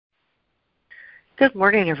Good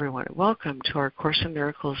morning, everyone. Welcome to our Course in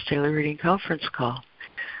Miracles Daily Reading Conference Call.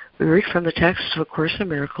 We read from the text of A Course in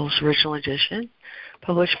Miracles Original Edition,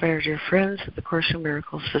 published by our dear friends at the Course in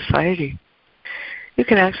Miracles Society. You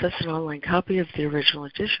can access an online copy of the original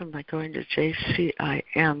edition by going to acim.net,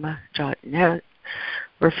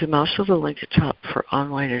 or if you mouse over the link at top for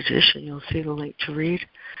online edition, you'll see the link to read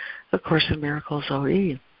A Course in Miracles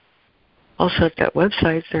OE. Also at that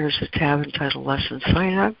website, there is a tab entitled Lesson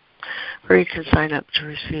Sign Up, where you can sign up to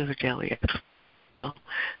receive a daily email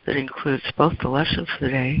that includes both the lesson for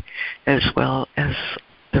the day as well as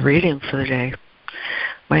the reading for the day.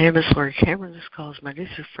 My name is Lori Cameron. This call is Monday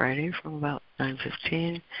through Friday from about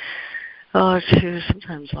 9:15 to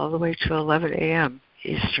sometimes all the way to 11 a.m.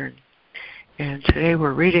 Eastern. And today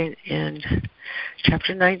we're reading in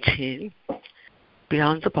Chapter 19,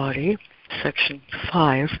 Beyond the Body, Section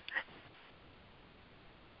 5.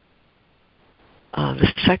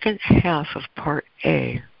 The second half of Part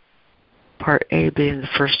A being the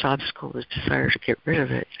first obstacle, the desire to get rid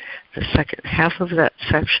of it. The second half of that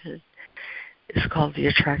section is called the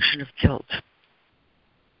attraction of guilt.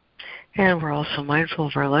 And we're also mindful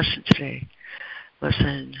of our lesson today,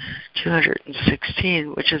 Lesson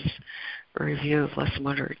 216, which is a review of Lesson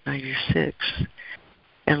 196.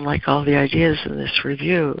 And like all the ideas in this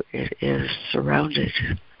review, it is surrounded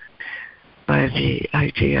by the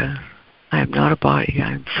idea, I am not a body,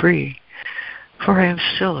 I am free, for I am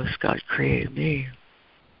still as God created me.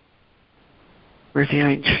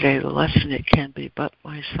 Reviewing today the lesson, it can be but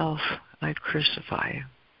myself I crucify.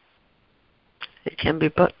 It can be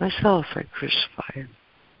but myself I crucify.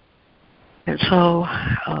 And so,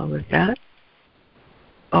 with that,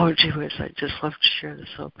 gee whiz, I'd just love to share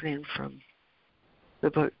this opening from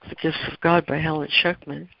the book, The Gifts of God by Helen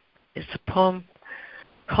Schuckman. It's a poem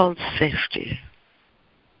called Safety.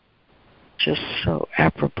 Just so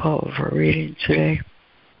apropos of our reading today.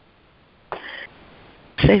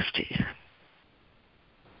 Safety.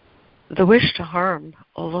 The wish to harm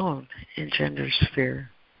alone engenders fear.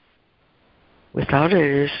 Without it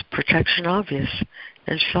is protection obvious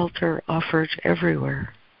and shelter offered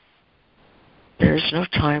everywhere. There is no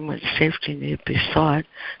time when safety need be sought,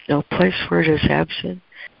 no place where it is absent,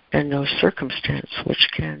 and no circumstance which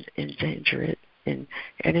can endanger it in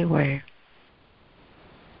any way.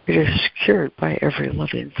 It is secured by every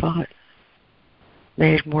loving thought,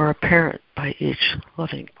 made more apparent by each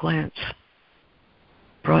loving glance,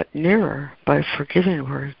 brought nearer by forgiving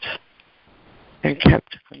words, and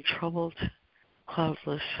kept untroubled,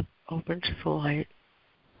 cloudless, open to the light,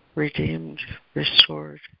 redeemed,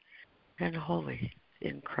 restored, and holy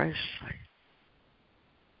in Christ's sight.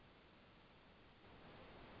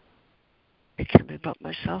 It can be but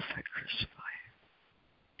myself I crucify.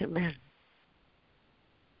 Amen.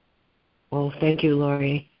 Well, thank you,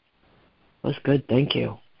 Lori. That was good. Thank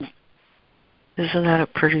you. Isn't that a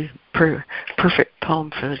pretty perfect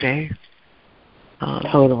poem for the day?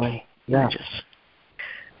 Totally. Yeah. I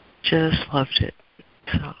just loved it.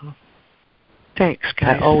 So, thanks,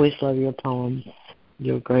 guys. I always love your poems.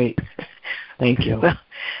 You're great. Thank you. Well,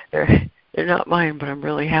 they're not mine, but I'm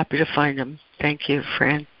really happy to find them. Thank you,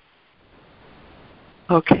 Fran.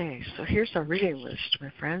 Okay, so here's our reading list,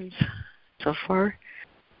 my friends. So far,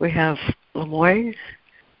 we have Lemoyne,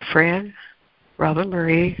 Fran, Robin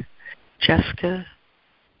Marie, Jessica,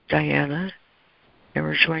 Diana, and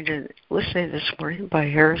we're joined in listening this morning by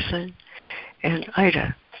Harrison and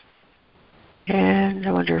Ida. And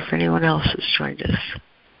I wonder if anyone else has joined us.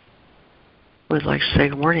 Would like to say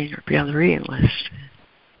good morning or be on the reading list.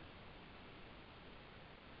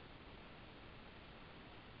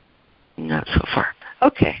 Not so far.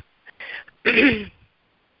 Okay.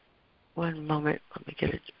 One moment. Let me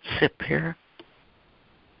get a sip here.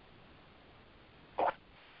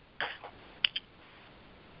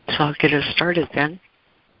 So I'll get us started then.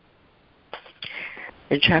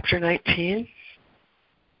 In Chapter 19,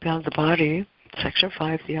 Beyond the Body, Section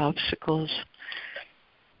 5, The Obstacles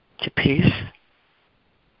to Peace.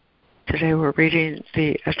 Today we're reading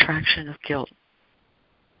The Attraction of Guilt,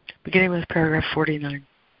 beginning with paragraph 49.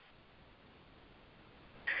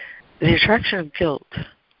 The attraction of guilt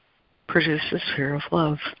produces fear of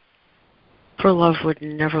love, for love would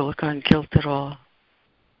never look on guilt at all.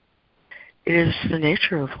 It is the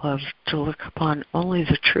nature of love to look upon only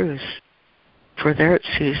the truth, for there it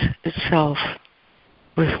sees itself,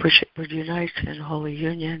 with which it would unite in holy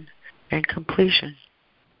union and completion.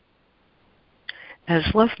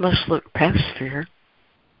 As love must look past fear,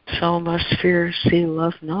 so must fear see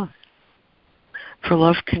love not. For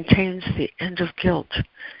love contains the end of guilt,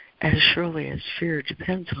 as surely as fear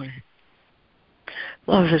depends on it.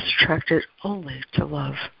 Love is attracted only to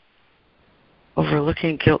love.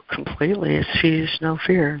 Overlooking guilt completely, it sees no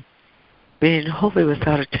fear. Being wholly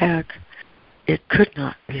without attack, it could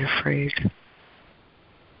not be afraid.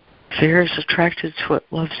 Fear is attracted to what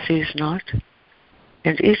love sees not,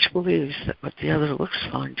 and each believes that what the other looks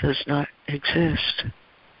on does not exist.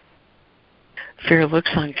 Fear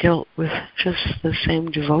looks on guilt with just the same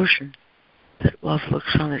devotion that love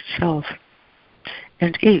looks on itself,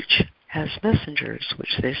 and each has messengers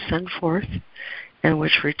which they send forth and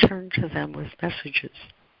which return to them with messages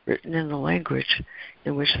written in the language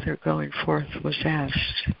in which their going forth was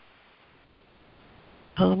asked.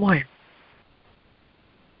 Lemoyne.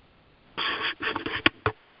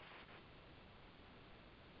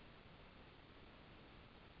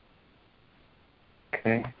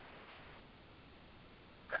 Okay.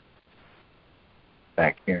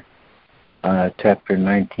 Back here. Chapter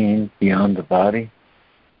 19, Beyond the Body.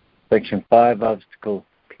 Section 5, Obstacle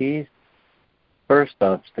Peace. First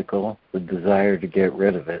obstacle, the desire to get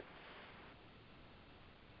rid of it.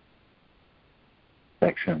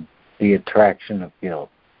 Section, the attraction of guilt.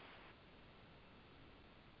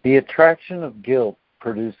 The attraction of guilt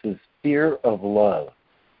produces fear of love,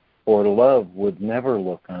 for love would never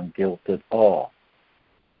look on guilt at all.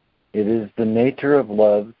 It is the nature of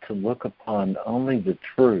love to look upon only the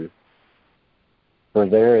truth, for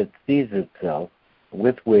there it sees itself,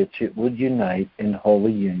 with which it would unite in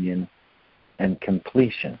holy union and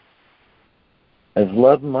completion. As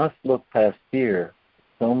love must look past fear,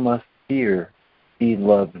 so must fear be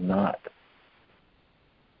loved not.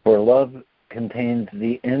 For love contains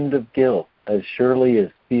the end of guilt as surely as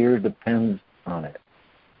fear depends on it.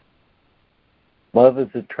 Love is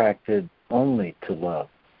attracted only to love.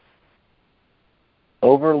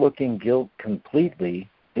 Overlooking guilt completely,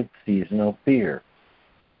 it sees no fear.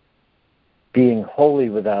 Being wholly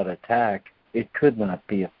without attack, it could not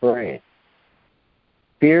be afraid.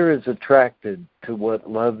 Fear is attracted to what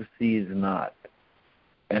love sees not,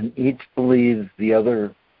 and each believes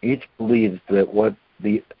that what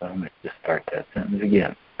the... Let me just start that sentence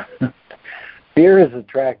again. Fear is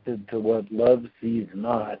attracted to what love sees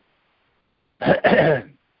not,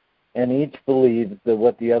 and each believes that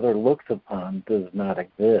what the other looks upon does not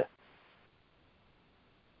exist.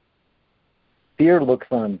 Fear looks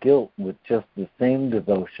on guilt with just the same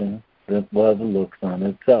devotion that love looks on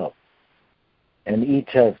itself, and each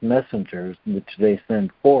has messengers which they send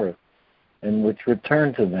forth and which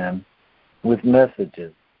return to them with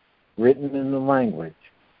messages written in the language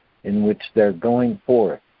in which their going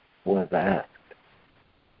forth was asked.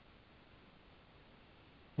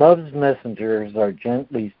 Love's messengers are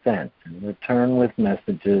gently sent and return with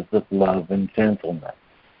messages of love and gentleness.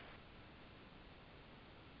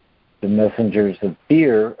 The messengers of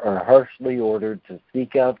fear are harshly ordered to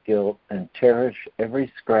seek out guilt and cherish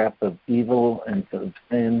every scrap of evil and of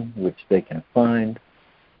sin which they can find,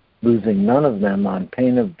 losing none of them on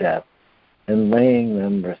pain of death and laying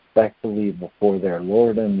them respectfully before their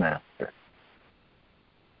Lord and Master.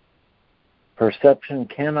 Perception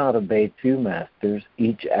cannot obey two masters,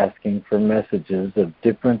 each asking for messages of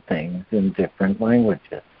different things in different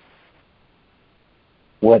languages.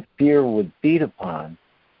 What fear would feed upon,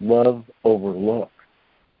 love overlooks.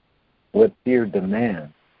 What fear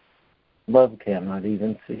demands, love cannot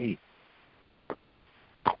even see.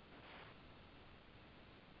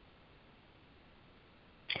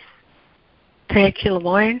 Thank you,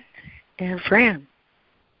 Lemoyne and Fran.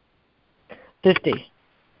 50.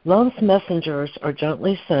 Love's messengers are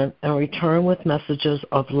gently sent and return with messages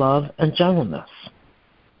of love and gentleness.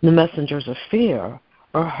 The messengers of fear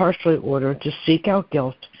are harshly ordered to seek out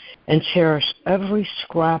guilt and cherish every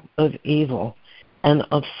scrap of evil and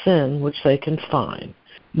of sin which they can find,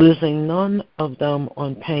 losing none of them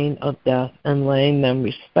on pain of death and laying them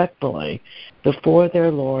respectfully before their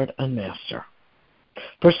Lord and Master.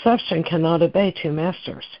 Perception cannot obey two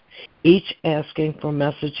masters, each asking for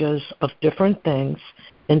messages of different things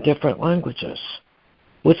in different languages.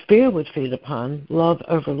 What fear would feed upon, love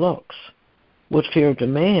overlooks. What fear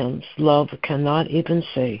demands, love cannot even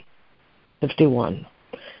see. 51.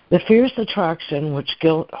 The fierce attraction which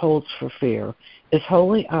guilt holds for fear is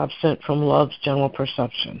wholly absent from love's general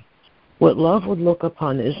perception. What love would look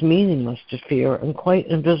upon is meaningless to fear and quite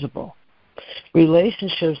invisible.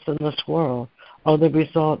 Relationships in this world are the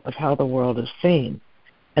result of how the world is seen,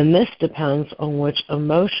 and this depends on which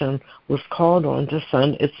emotion was called on to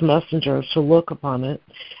send its messengers to look upon it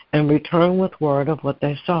and return with word of what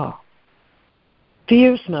they saw.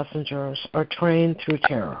 Fear's messengers are trained through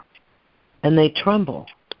terror, and they tremble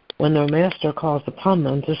when their master calls upon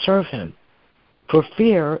them to serve him, for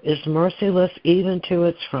fear is merciless even to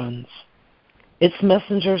its friends. Its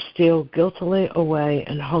messengers steal guiltily away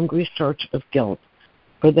in hungry search of guilt,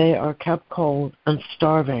 for they are kept cold and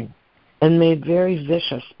starving and made very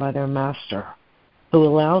vicious by their master, who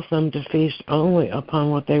allows them to feast only upon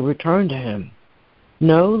what they return to him.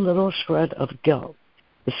 No little shred of guilt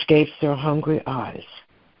escapes their hungry eyes,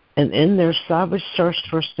 and in their savage search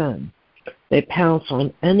for sin, they pounce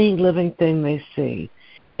on any living thing they see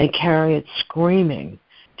and carry it screaming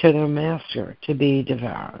to their master to be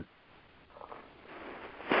devoured.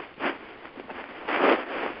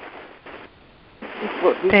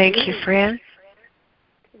 Thank you, Fran.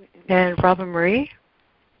 And Robin Marie?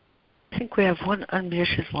 I think we have one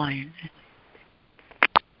unmuted line.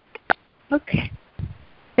 Okay.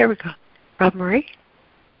 There we go. Robin Marie?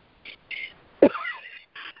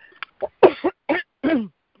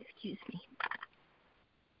 Excuse me.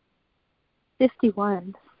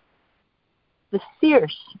 51. The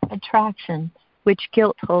fierce attraction which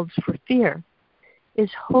guilt holds for fear is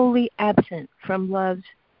wholly absent from love's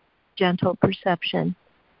gentle perception.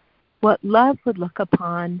 What love would look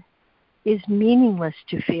upon is meaningless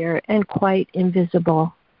to fear and quite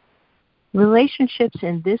invisible. Relationships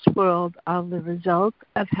in this world are the result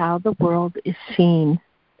of how the world is seen,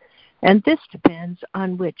 and this depends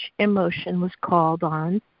on which emotion was called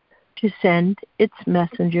on to send its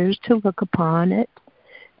messengers to look upon it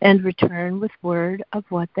and return with word of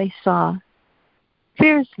what they saw.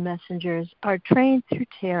 Fear's messengers are trained through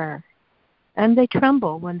terror, and they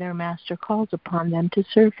tremble when their master calls upon them to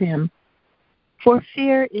serve him. For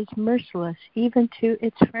fear is merciless even to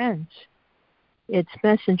its friends. Its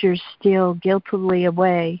messengers steal guiltily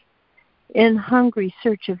away in hungry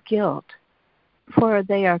search of guilt, for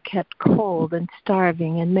they are kept cold and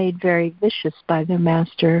starving and made very vicious by their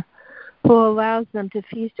master, who allows them to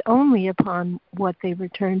feast only upon what they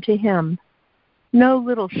return to him. No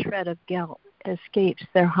little shred of guilt escapes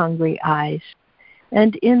their hungry eyes,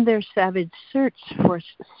 and in their savage search for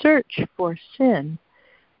sin,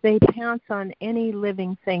 they pounce on any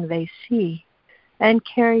living thing they see and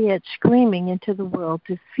carry it screaming into the world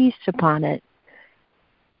to feast upon it.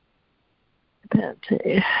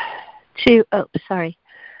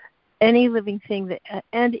 Any living thing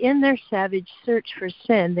and in their savage search for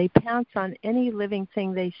sin, they pounce on any living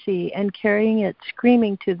thing they see and carrying it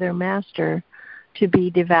screaming to their master to be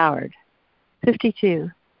devoured. 52.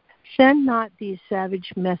 Send not these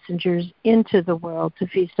savage messengers into the world to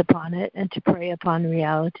feast upon it and to prey upon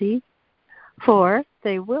reality, for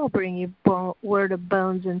they will bring you word of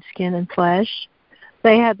bones and skin and flesh.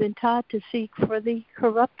 They have been taught to seek for the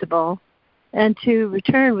corruptible and to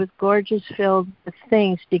return with gorges filled with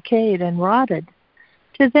things decayed and rotted.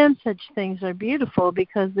 To them such things are beautiful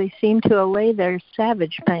because they seem to allay their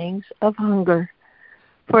savage pangs of hunger,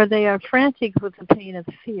 for they are frantic with the pain of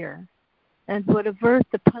fear, and would avert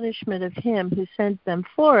the punishment of him who sent them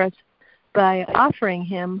forth by offering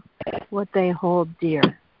him what they hold dear.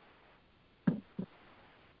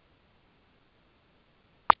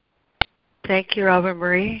 Thank you, Robin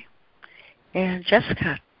Marie. And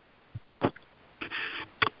Jessica?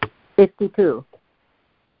 52.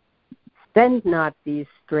 Send not these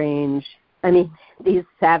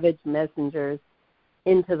savage messengers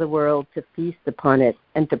into the world to feast upon it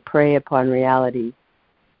and to prey upon reality,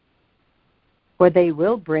 for they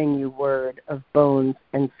will bring you word of bones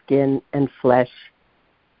and skin and flesh.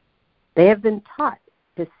 They have been taught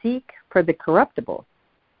to seek for the corruptible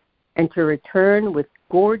and to return with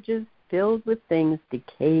gorges filled with things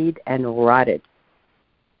decayed and rotted.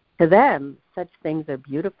 To them, such things are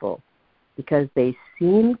beautiful because they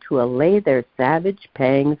seem to allay their savage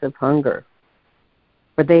pangs of hunger,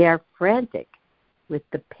 for they are frantic with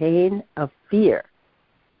the pain of fear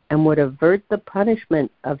and would avert the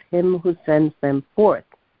punishment of him who sends them forth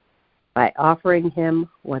by offering him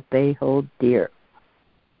what they hold dear.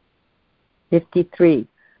 53.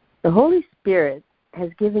 The Holy Spirit has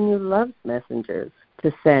given you love's messengers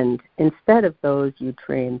to send instead of those you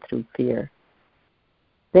train through fear.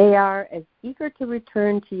 They are as eager to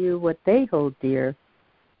return to you what they hold dear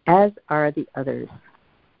as are the others.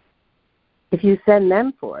 If you send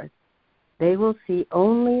them forth, they will see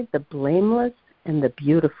only the blameless and the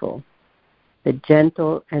beautiful, the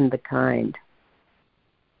gentle and the kind.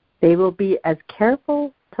 They will be as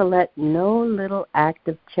careful to let no little act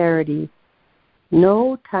of charity,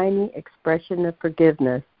 no tiny expression of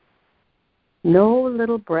forgiveness, no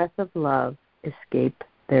little breath of love escape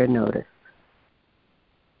their notice.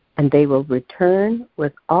 And they will return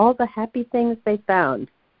with all the happy things they found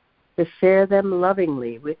to share them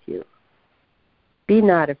lovingly with you. Be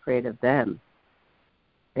not afraid of them.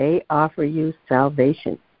 They offer you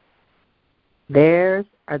salvation. Theirs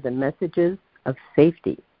are the messages of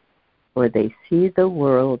safety, for they see the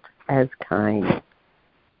world as kind.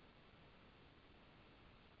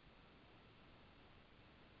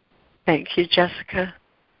 Thank you, Jessica.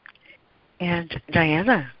 And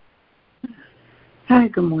Diana. Hi,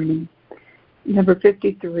 good morning. Number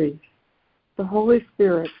 53. The Holy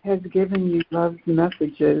Spirit has given you love's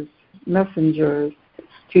messengers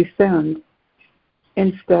to send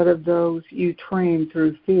instead of those you train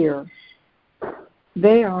through fear.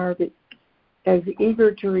 They are as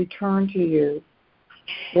eager to return to you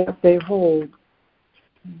what they hold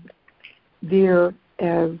dear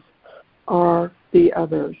as are the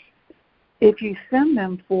others. If you send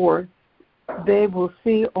them forth, they will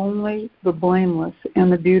see only the blameless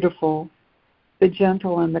and the beautiful, the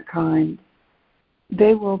gentle and the kind.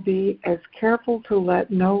 They will be as careful to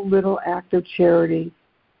let no little act of charity,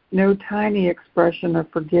 no tiny expression of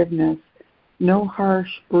forgiveness, no harsh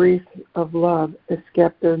breath of love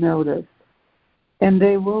escape their notice. And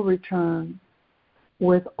they will return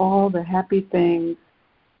with all the happy things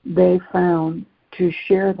they found to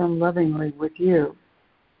share them lovingly with you.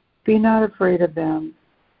 Be not afraid of them.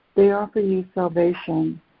 They offer you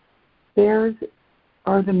salvation. Theirs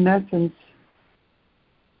are the message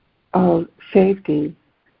of safety,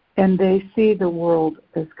 and they see the world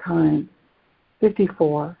as kind.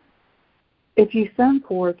 54. If you send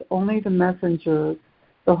forth only the messengers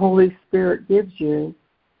the Holy Spirit gives you,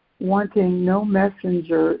 wanting no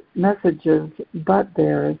messages but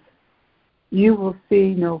theirs, you will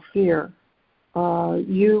see no fear.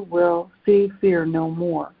 You will see fear no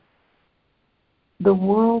more. The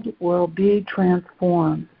world will be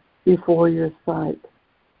transformed before your sight,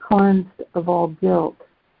 cleansed of all guilt,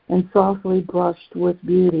 and softly brushed with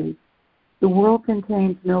beauty. The world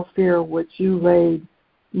contains no fear which you laid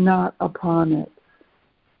not upon it,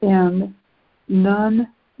 and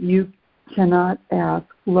none you cannot ask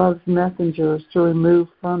love's messengers to remove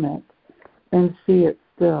from it and see it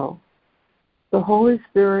still. The Holy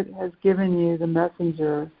Spirit has given you the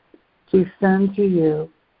messengers to send to you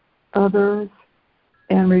others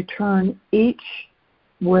and return each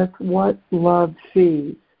with what love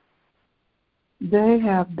sees. They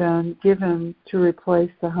have been given to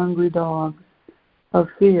replace the hungry dogs of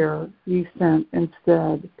fear you sent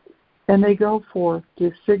instead, and they go forth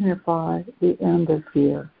to signify the end of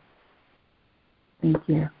fear. Thank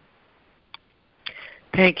you.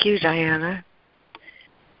 Thank you, Diana.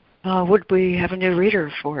 Would we have a new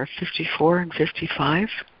reader for 54 and 55?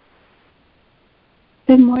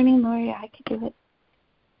 Good morning, Lori. I could do it.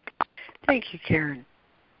 Thank you, Karen.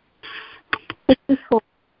 54.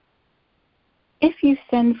 If you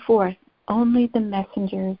send forth only the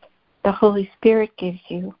messengers the Holy Spirit gives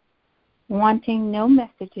you, wanting no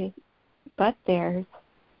messages but theirs,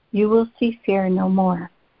 you will see fear no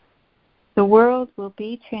more. The world will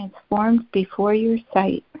be transformed before your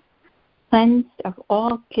sight, cleansed of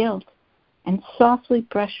all guilt and softly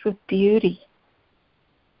brushed with beauty.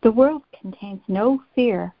 The world contains no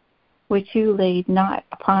fear which you laid not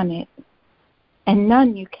upon it, and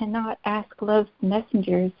none you cannot ask love's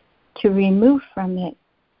messengers to remove from it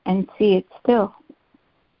and see it still.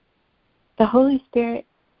 The Holy Spirit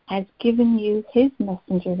has given you his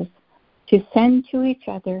messengers to send to each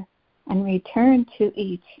other and return to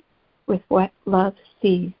each with what love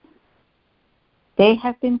sees. They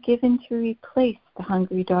have been given to replace the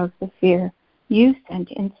hungry dogs of fear you sent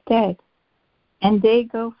instead, and they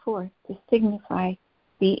go forth to signify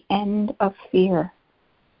the end of fear.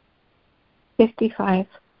 55.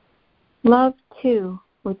 Love, too,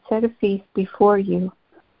 would set a feast before you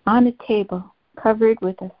on a table covered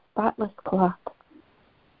with a spotless cloth,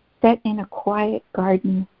 set in a quiet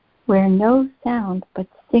garden where no sound but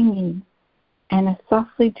singing and a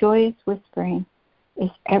softly joyous whispering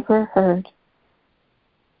is ever heard.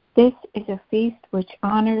 This is a feast which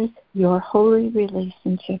honors your holy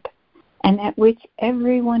relationship and at which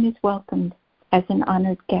everyone is welcomed as an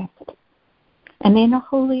honored guest. And in a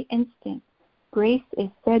holy instant, grace is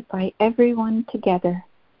said by everyone together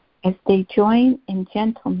as they join in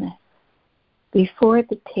gentleness before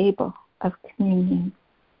the table of communion.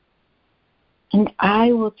 And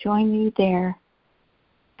I will join you there,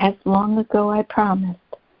 as long ago I promised,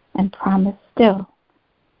 and promise still,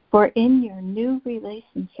 for in your new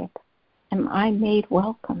relationship am I made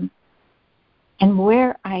welcome. And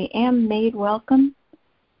where I am made welcome,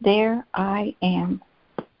 there I am.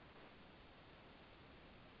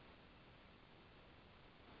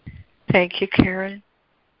 Thank you, Karen.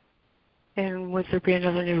 And would there be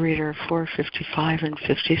another new reader for 55 and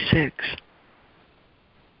 56?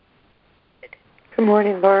 Good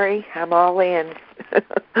morning, Lori. I'm all in.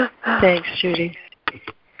 Thanks, Judy.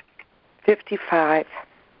 55.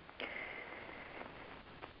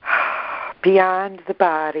 beyond the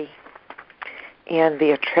body and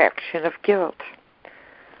the attraction of guilt.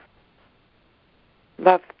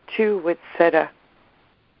 Love, too, would set a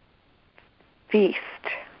feast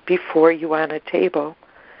before you on a table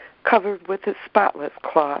covered with a spotless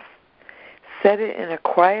cloth. Set it in a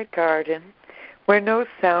quiet garden where no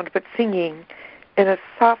sound but singing and a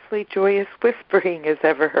softly joyous whispering is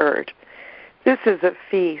ever heard. This is a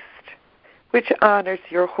feast which honors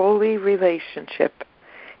your holy relationship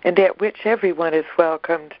and at which everyone is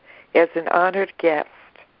welcomed as an honored guest.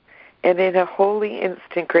 And in a holy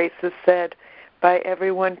instant, grace is said by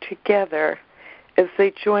everyone together as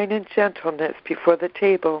they join in gentleness before the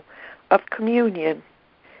table of communion.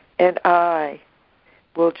 And I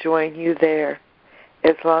will join you there,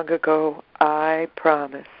 as long ago I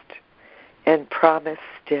promised, and promise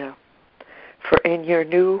still. For in your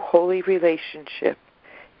new holy relationship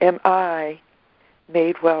am I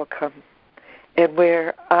made welcome, and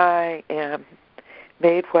where I am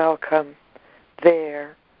made welcome,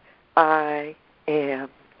 there I am.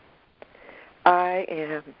 I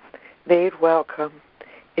am made welcome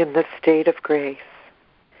in the state of grace,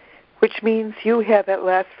 which means you have at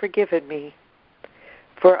last forgiven me,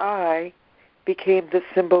 for I became the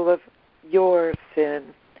symbol of your sin,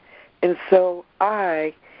 and so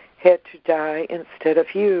I had to die instead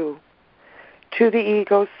of you. To the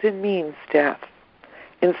ego, sin means death,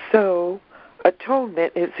 and so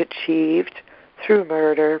atonement is achieved through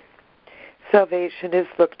murder. Salvation is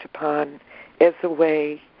looked upon as a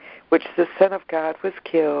way which the Son of God was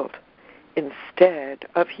killed instead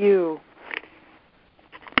of you.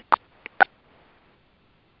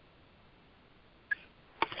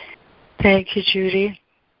 Thank you, Judy.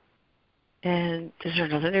 And is there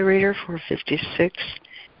another narrator for 56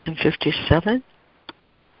 and 57?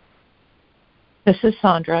 This is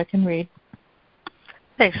Sandra. I can read.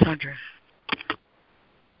 Thanks, Sandra.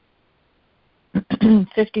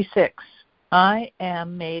 56. I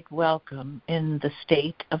am made welcome in the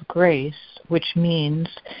state of grace, which means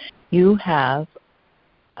you have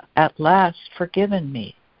at last forgiven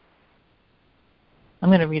me. I'm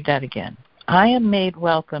going to read that again. I am made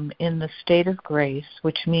welcome in the state of grace,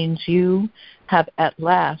 which means you have at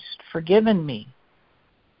last forgiven me,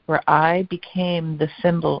 for I became the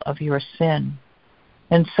symbol of your sin,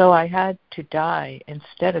 and so I had to die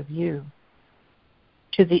instead of you.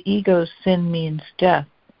 To the ego, sin means death,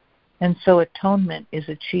 and so atonement is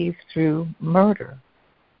achieved through murder.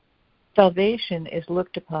 Salvation is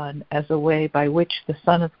looked upon as a way by which the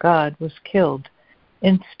Son of God was killed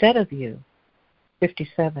instead of you.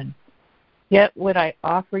 57. Yet would I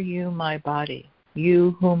offer you my body,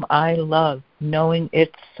 you whom I love, knowing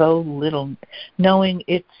its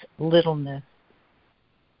littleness.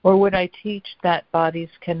 Or would I teach that bodies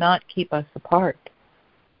cannot keep us apart?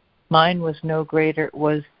 Mine was no greater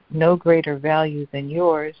value than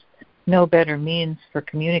yours, no better means for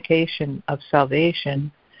communication of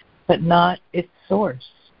salvation, but not its source.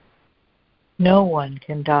 No one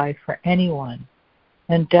can die for anyone,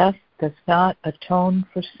 and death does not atone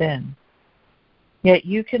for sin. Yet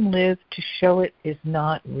you can live to show it is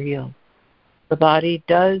not real. The body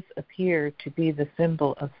does appear to be the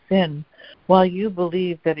symbol of sin, while you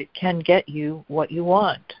believe that it can get you what you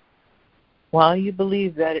want. While you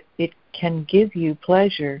believe that it can give you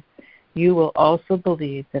pleasure, you will also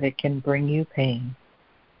believe that it can bring you pain.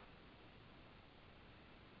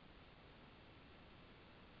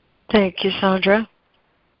 Thank you, Sandra.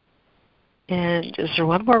 And is there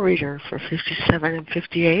one more reader for 57 and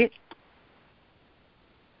 58?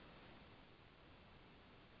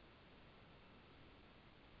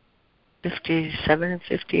 '57 and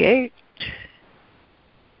 58.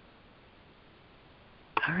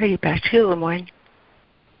 All righty, back to you, Lemoyne.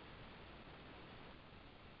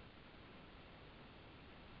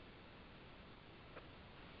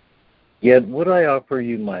 Yet would I offer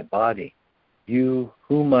you my body, you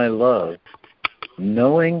whom I love,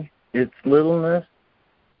 knowing its littleness?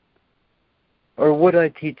 Or would I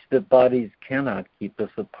teach that bodies cannot keep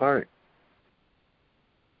us apart?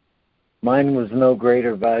 Mine was no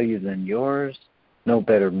greater value than yours, no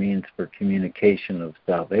better means for communication of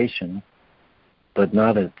salvation, but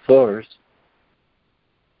not its source.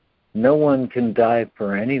 No one can die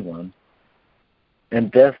for anyone,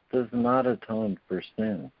 and death does not atone for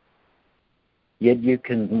sin. Yet you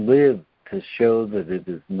can live to show that it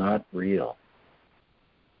is not real.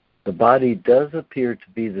 The body does appear to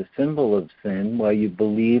be the symbol of sin, while you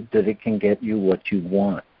believe that it can get you what you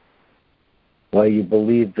want. While you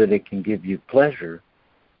believe that it can give you pleasure,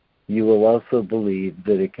 you will also believe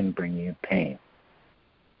that it can bring you pain.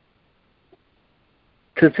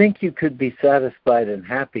 To think you could be satisfied and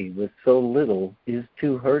happy with so little is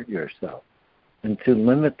to hurt yourself. and to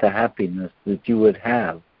limit the happiness that you would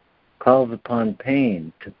have calls upon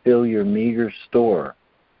pain to fill your meager store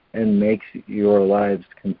and makes your lives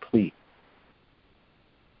complete.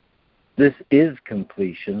 This is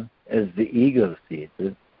completion as the ego sees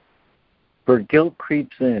it, for guilt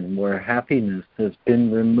creeps in where happiness has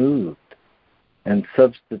been removed and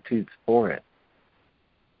substitutes for it.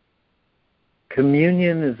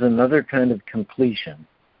 Communion is another kind of completion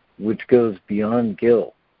which goes beyond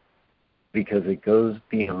guilt because it goes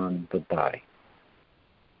beyond the body.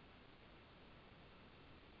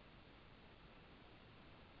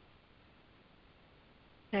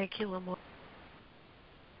 Thank you, Lamar.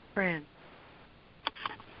 Fran.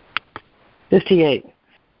 58.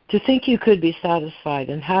 To think you could be satisfied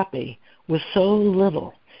and happy with so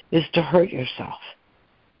little is to hurt yourself,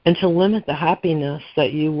 and to limit the happiness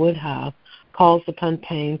that you would have calls upon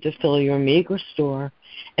pain to fill your meager store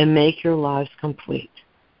and make your lives complete.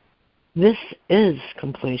 This is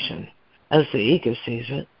completion, as the ego sees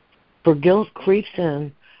it, for guilt creeps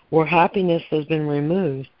in where happiness has been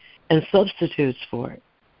removed and substitutes for it.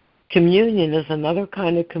 Communion is another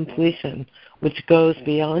kind of completion which goes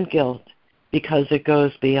beyond guilt because it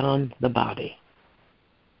goes beyond the body.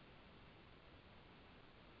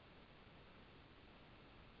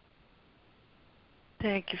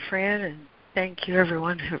 Thank you, Fran, and thank you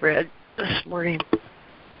everyone who read this morning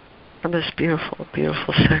from this beautiful,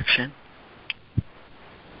 beautiful section.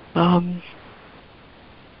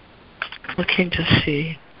 Looking to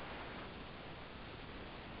see.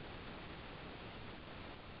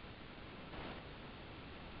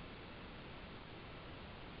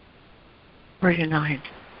 Where are you, 9?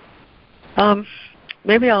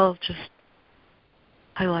 Maybe I'll just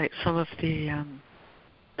highlight some of the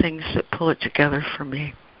things that pull it together for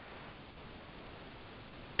me.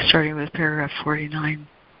 Starting with paragraph 49.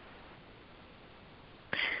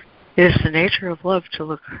 It is the nature of love to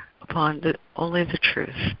look upon only the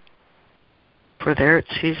truth, for there it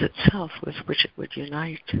sees itself with which it would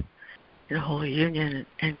unite in holy union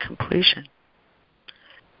and completion.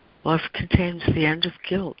 Love contains the end of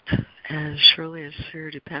guilt, as surely as fear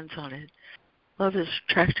depends on it. Love is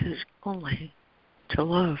attracted only to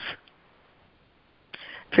love.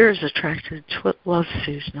 Fear is attracted to what love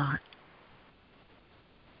sees not.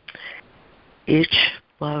 Each,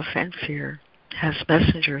 love and fear, has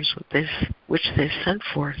messengers which they send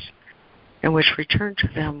forth, and which return to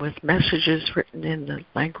them with messages written in the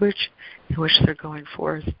language in which their going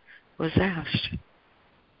forth was asked.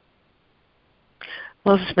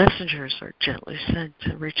 Love's messengers are gently sent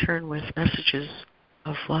and return with messages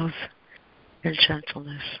of love and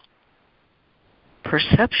gentleness.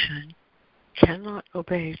 Perception cannot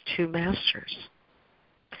obey two masters,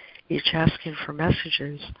 each asking for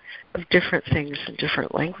messages of different things in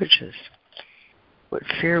different languages. What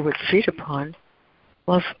fear would feed upon,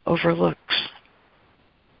 love overlooks.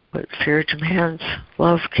 What fear demands,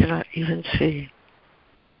 love cannot even see.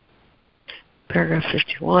 Paragraph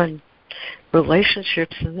 51.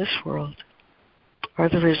 Relationships in this world are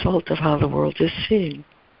the result of how the world is seen,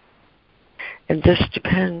 and this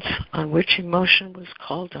depends on which emotion was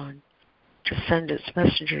called on to send its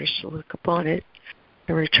messengers to look upon it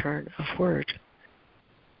and return with word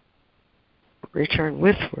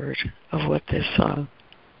of what they saw.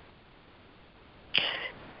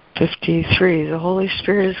 53. The Holy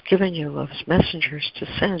Spirit has given you love's messengers to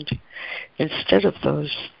send instead of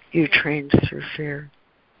those you trained through fear.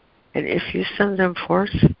 And if you send them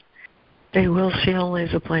forth, they will see only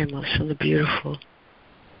the blameless and the beautiful,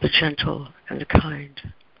 the gentle and the kind.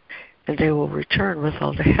 And they will return with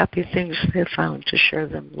all the happy things they found to share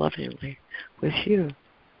them lovingly with you.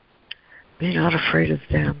 Be not afraid of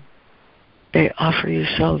them. They offer you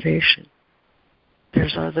salvation.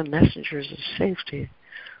 Theirs are the messengers of safety,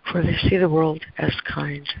 for they see the world as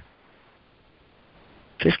kind.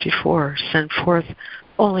 54. Send forth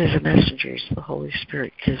only the messengers the Holy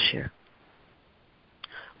Spirit gives you,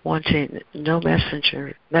 wanting no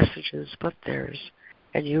messages but theirs,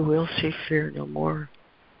 and you will see fear no more.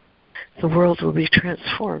 The world will be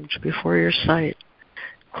transformed before your sight,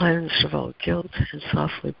 cleansed of all guilt and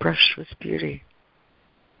softly brushed with beauty.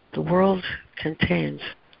 The world contains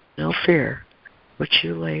no fear which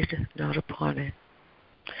you laid not upon it,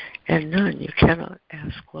 and none you cannot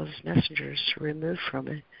ask love's messengers to remove from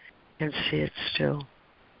it and see it still.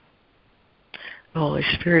 The Holy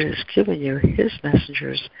Spirit has given you His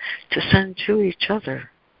messengers to send to each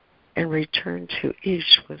other and return to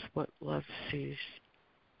each with what love sees.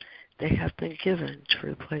 They have been given to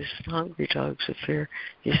replace the hungry dogs of fear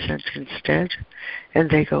you sent instead, and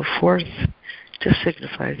they go forth to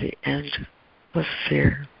signify the end of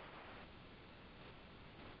fear.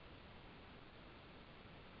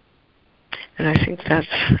 And I think that's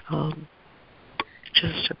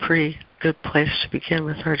just a pretty good place to begin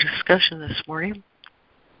with our discussion this morning.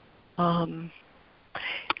 So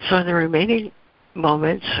in the remaining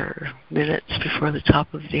moments or minutes before the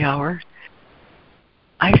top of the hour,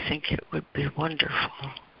 I think it would be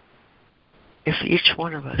wonderful if each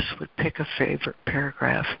one of us would pick a favorite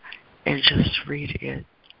paragraph and just read it,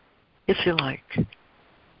 if you like.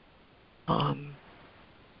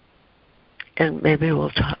 And maybe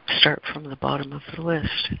we'll start from the bottom of the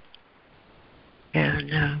list.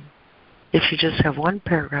 And if you just have one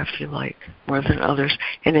paragraph you like more than others,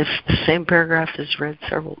 and if the same paragraph is read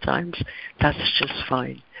several times, that's just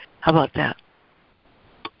fine. How about that?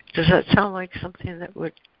 Does that sound like something that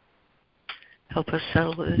would help us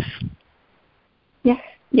settle this?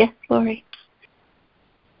 Yes, Lori.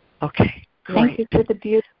 Okay, great. Thank you for the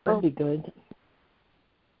beautiful. That'd be good.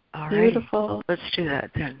 All beautiful. right, let's do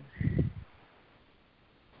that then.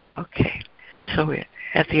 Okay, so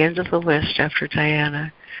at the end of the list after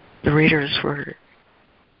Diana, the readers were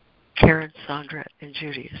Karen, Sandra, and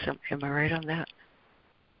Judy. Am I right on that?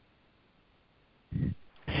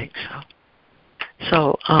 I think so.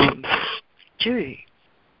 So, Judy,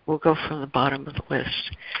 we'll go from the bottom of the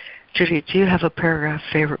list. Judy, do you have a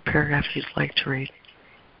favorite paragraph you'd like to read?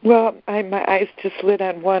 Well, my eyes just lit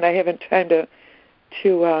on one. I haven't time to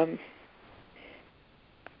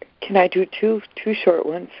can I do two short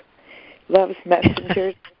ones? Love's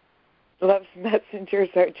messengers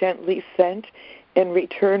are gently sent and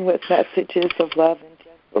return with messages of love and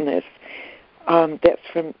gentleness.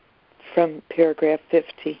 That's from paragraph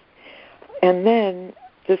 50. And then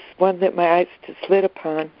this one that my eyes just lit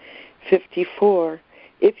upon, 54.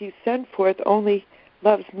 If you send forth only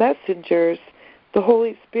love's messengers, the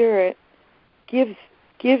Holy Spirit gives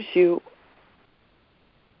you,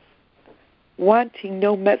 wanting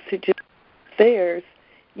no messages theirs,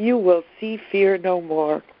 you will see fear no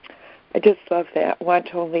more. I just love that.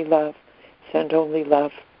 Want only love, send only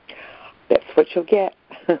love. That's what you'll get.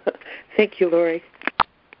 Thank you, Lori.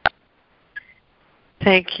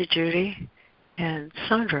 Thank you, Judy. And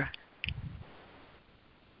Sandra.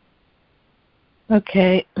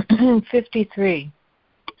 Okay, 53.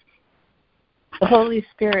 The Holy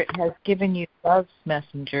Spirit has given you love's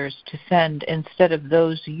messengers to send instead of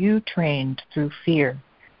those you trained through fear.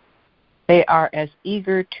 They are as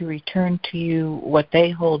eager to return to you what they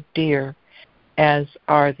hold dear as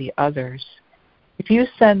are the others. If you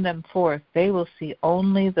send them forth, they will see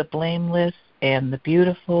only the blameless and the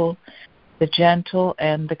beautiful, the gentle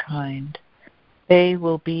and the kind. They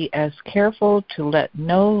will be as careful to let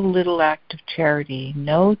no little act of charity,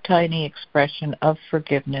 no tiny expression of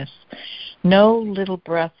forgiveness, no little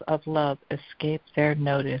breath of love escape their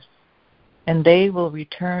notice. And they will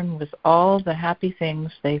return with all the happy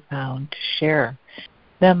things they found to share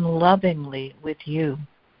them lovingly with you.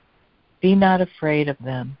 Be not afraid of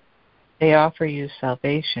them. They offer you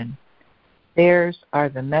salvation. Theirs are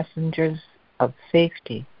the messengers of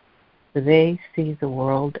safety, for they see the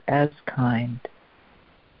world as kind.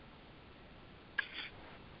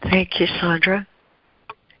 Thank you, Sandra.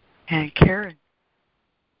 And Karen.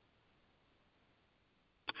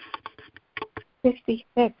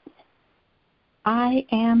 56. I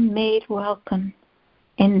am made welcome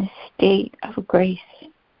in the state of grace,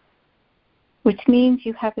 which means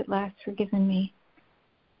you have at last forgiven me,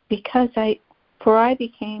 for I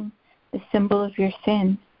became the symbol of your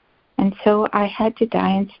sin, and so I had to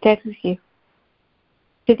die instead of you.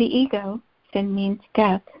 To the ego, sin means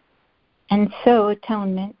death, and so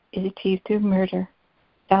atonement is achieved through murder.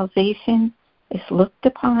 Salvation is looked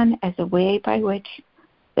upon as a way by which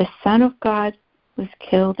the Son of God was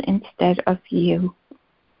killed instead of you.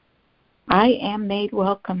 I am made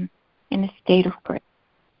welcome in a state of grace.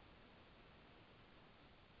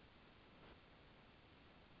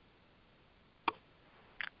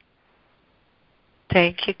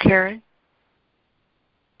 Thank you, Karen.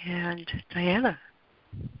 And Diana.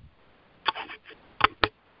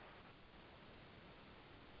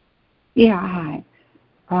 Yeah, hi.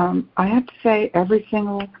 I have to say every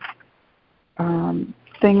single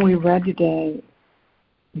thing we read today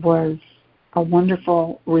was a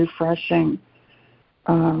wonderful, refreshing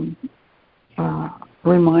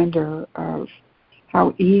reminder of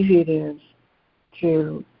how easy it is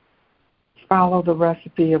to follow the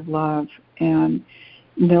recipe of love and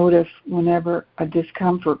notice whenever a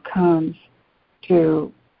discomfort comes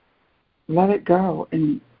to let it go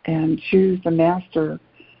and choose the master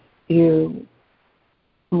you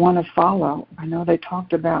want to follow. I know they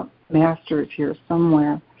talked about masters here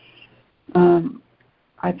somewhere.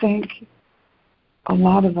 I think a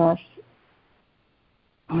lot of us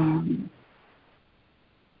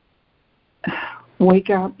wake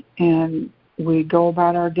up and we go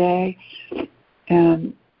about our day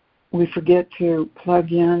and we forget to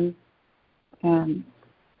plug in and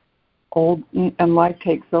life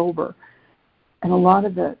takes over. And a lot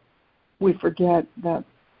of it, we forget that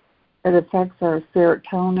it affects our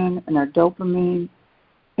serotonin and our dopamine.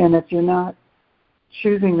 And if you're not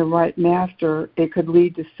choosing the right master, it could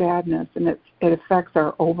lead to sadness, and it affects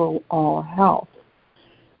our overall health.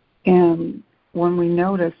 And when we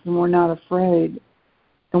notice and we're not afraid,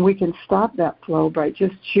 and we can stop that flow by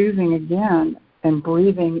just choosing again and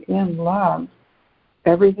breathing in love,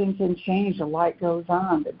 everything can change. The light goes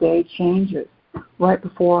on. The day changes right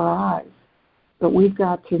before our eyes. But we've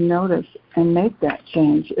got to notice and make that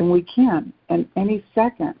change, and we can. And any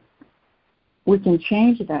second, we can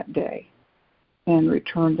change that day and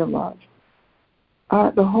return to love.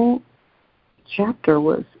 The whole chapter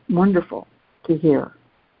was wonderful to hear.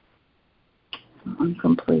 I'm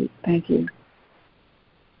complete. Thank you.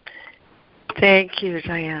 Thank you,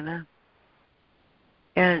 Diana.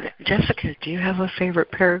 And Jessica, do you have a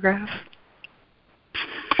favorite paragraph?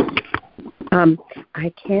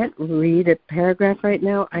 I can't read a paragraph right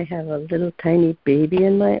now. I have a little tiny baby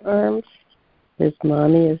in my arms. His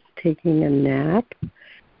mommy is taking a nap.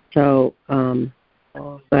 So,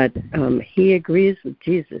 but he agrees with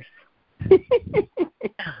Jesus.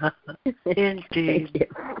 Indeed.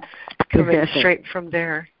 Coming straight from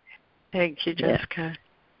there. Thank you, Jessica.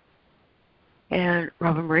 Yeah. And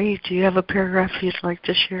Robin Marie, do you have a paragraph you'd like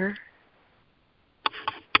to share?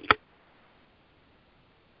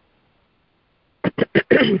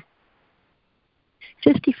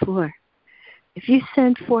 (54) If you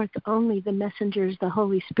send forth only the messengers the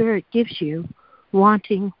Holy Spirit gives you,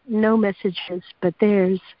 wanting no messages but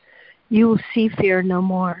theirs, you will see fear no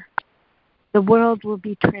more. The world will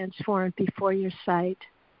be transformed before your sight,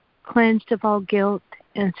 cleansed of all guilt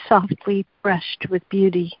and softly brushed with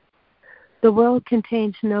beauty. The world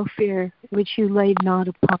contains no fear which you laid not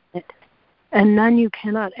upon it, and none you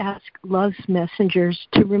cannot ask love's messengers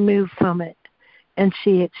to remove from it, and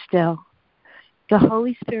see it still. The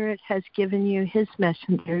Holy Spirit has given you his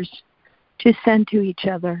messengers to send to each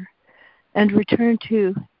other, and return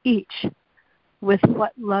to each with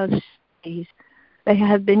what love sees. They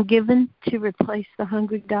have been given to replace the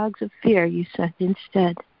hungry dogs of fear you sent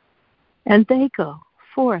instead, and they go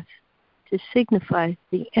forth to signify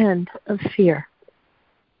the end of fear.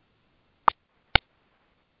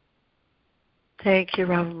 Thank you,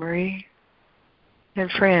 Robin Marie. And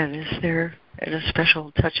Fran, is there a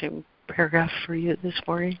special touching paragraph for you this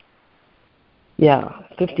morning? Yeah,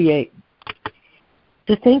 58.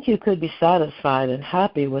 To think you could be satisfied and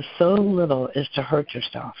happy with so little is to hurt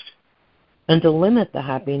yourself. And to limit the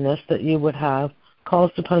happiness that you would have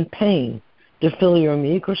calls upon pain to fill your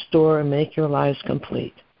meager store and make your lives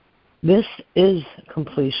complete. This is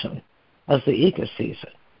completion, as the ego sees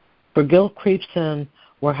it. For guilt creeps in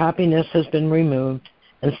where happiness has been removed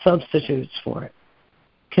and substitutes for it.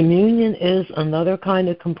 Communion is another kind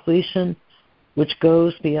of completion which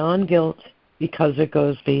goes beyond guilt because it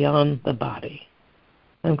goes beyond the body.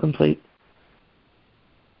 I'm complete.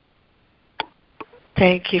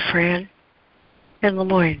 Thank you, Fran. And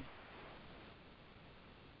Lemoyne.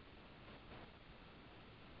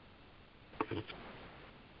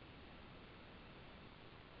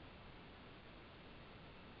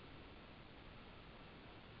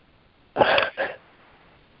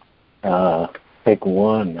 Pick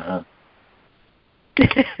one, huh?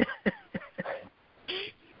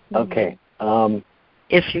 Okay.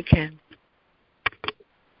 If you can.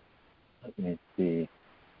 Let me see.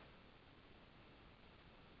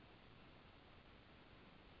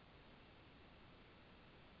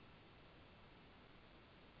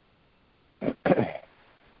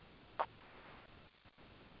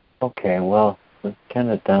 Okay, well, it's kind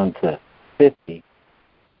of down to 50.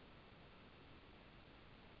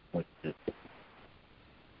 Which is, I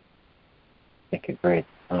think, a great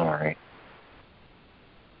summary.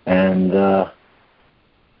 And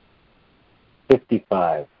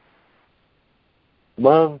 55.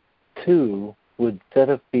 Love, too, would set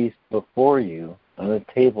a feast before you on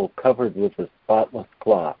a table covered with a spotless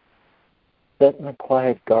cloth, set in a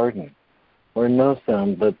quiet garden where no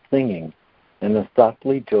sound but singing and a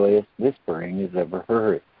softly joyous whispering is ever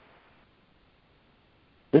heard.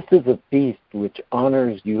 This is a feast which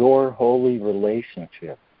honors your holy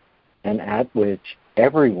relationship and at which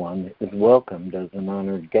everyone is welcomed as an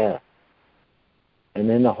honored guest. And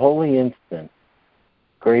in a holy instant,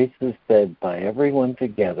 grace is said by everyone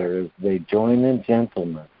together as they join in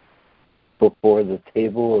gentleness before the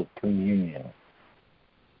table of communion.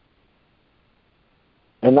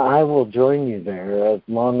 And I will join you there, as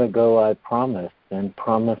long ago I promised and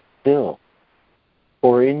promise still.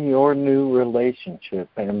 For in your new relationship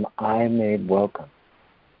am I made welcome.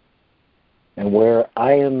 And where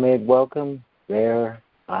I am made welcome, there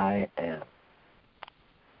I am.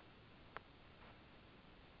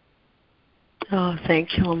 Oh,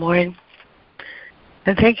 thank you, Lemoyne.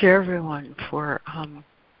 And thank you, everyone, for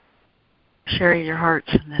sharing your hearts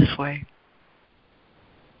in this way.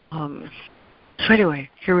 So anyway,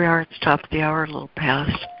 here we are at the top of the hour, a little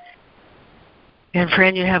past. And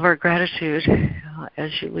Fran, you have our gratitude as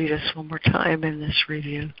you lead us one more time in this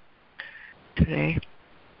review today.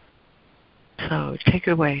 So take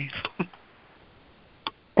it away.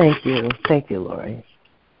 Thank you. Thank you, Lori.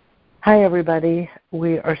 Hi, everybody.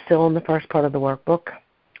 We are still in the first part of the workbook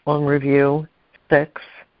on Review 6.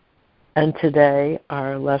 And today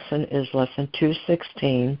our lesson is Lesson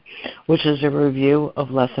 216, which is a review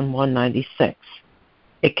of Lesson 196.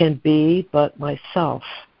 It can be but myself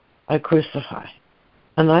I crucify.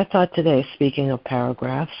 And I thought today, speaking of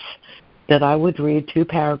paragraphs, that I would read 2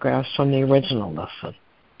 paragraphs from the original lesson.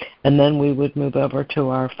 And then we would move over to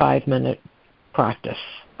our 5-minute practice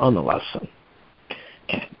on the lesson.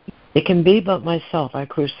 Okay. It can be but myself I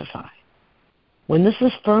crucify. When this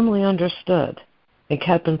is firmly understood and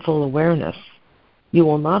kept in full awareness, you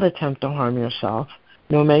will not attempt to harm yourself,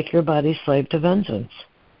 nor make your body slave to vengeance.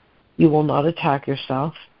 You will not attack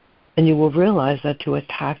yourself, and you will realize that to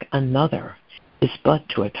attack another is but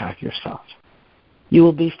to attack yourself. You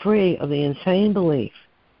will be free of the insane belief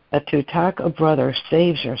that to attack a brother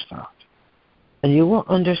saves yourself, and you will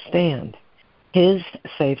understand his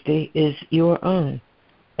safety is your own,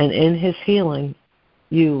 and in his healing,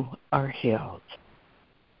 you are healed.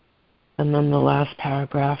 And then the last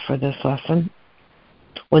paragraph for this lesson.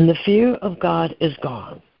 When the fear of God is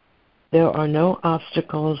gone, there are no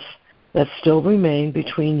obstacles that still remain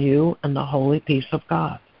between you and the holy peace of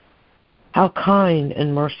God. How kind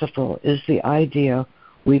and merciful is the idea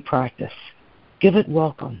we practice. Give it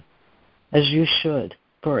welcome, as you should,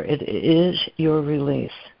 for it is your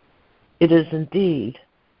release. It is indeed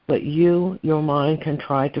what you, your mind, can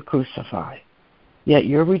try to crucify. Yet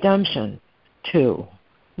your redemption, too,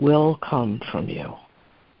 will come from you.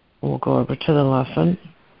 We'll go over to the lesson.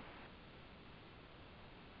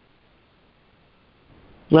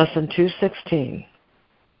 Lesson 216.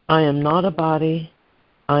 I am not a body,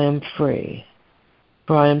 I am free,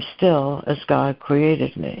 for I am still as God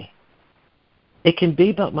created me. It can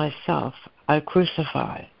be but myself I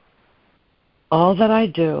crucify. All that I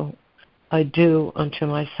do unto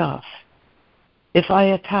myself. If I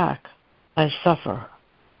attack, I suffer.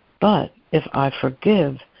 But if I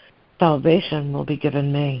forgive, salvation will be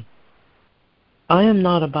given me. I am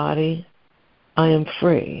not a body, I am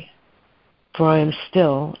free, for I am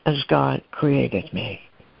still as God created me.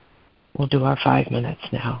 We'll do our 5 minutes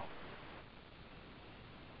now.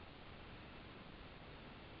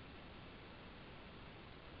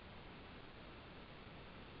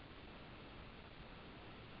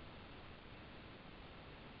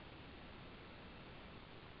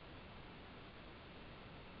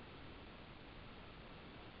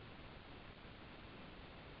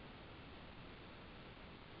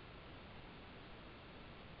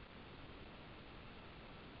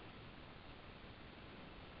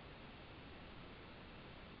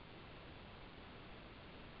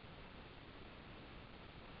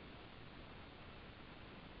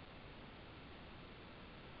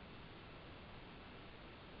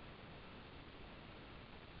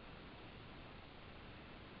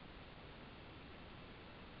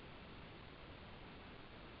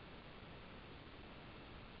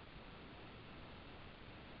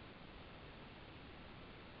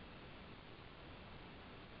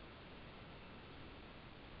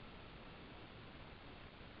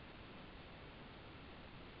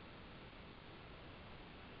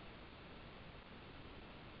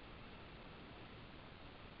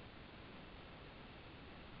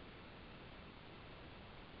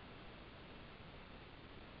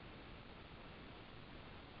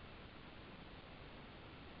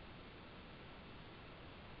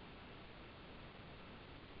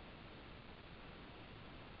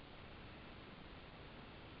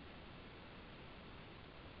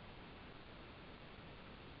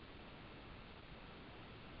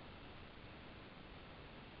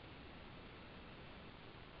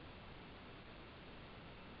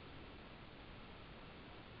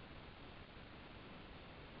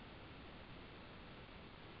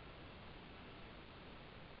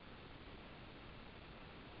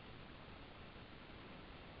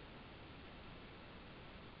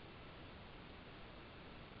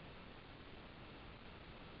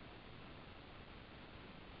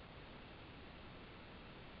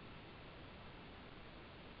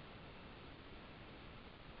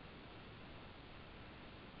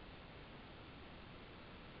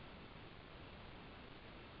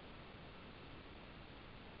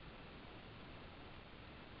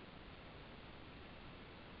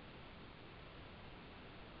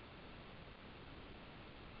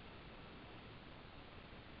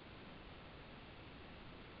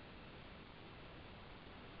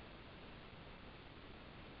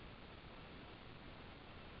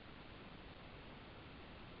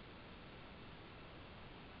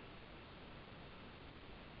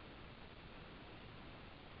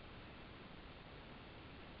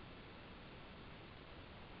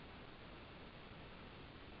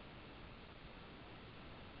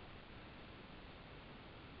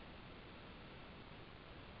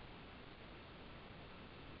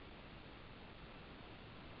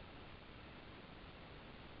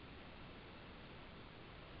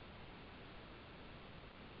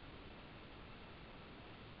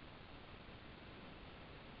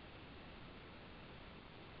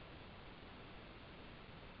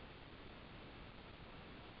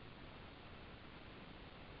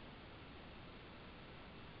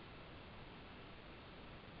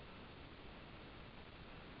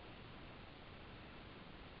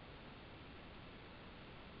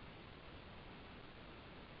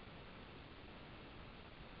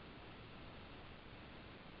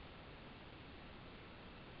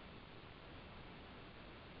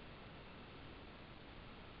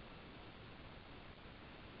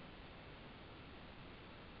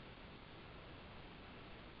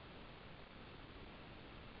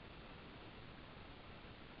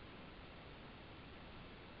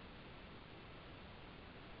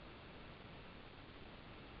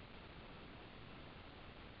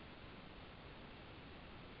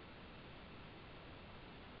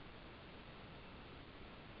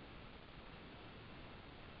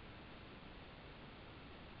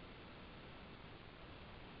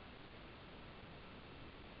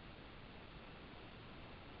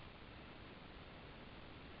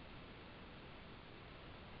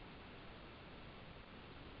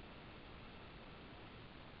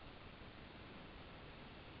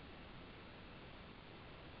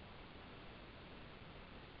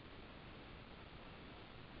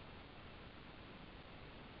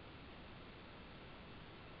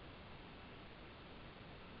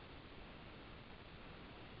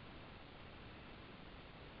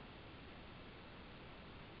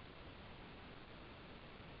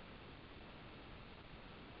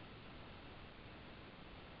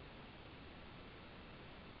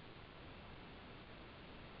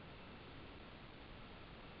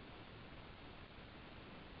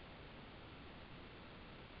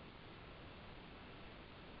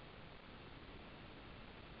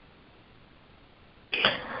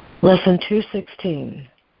 Lesson 216.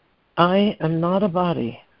 I am not a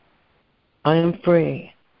body. I am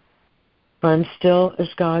free, for I am still as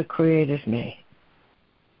God created me.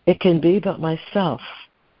 It can be but myself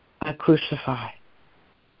I crucify.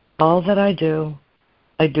 All that I do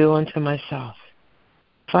unto myself.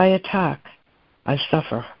 If I attack, I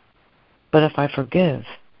suffer. But if I forgive,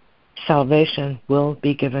 salvation will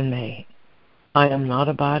be given me. I am not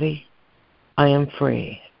a body. I am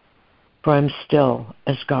free, for I am still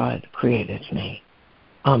as God created me.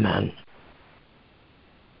 Amen.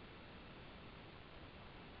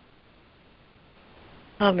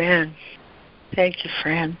 Amen. Thank you,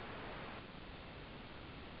 Fran.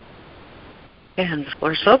 And the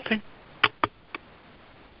floor's open.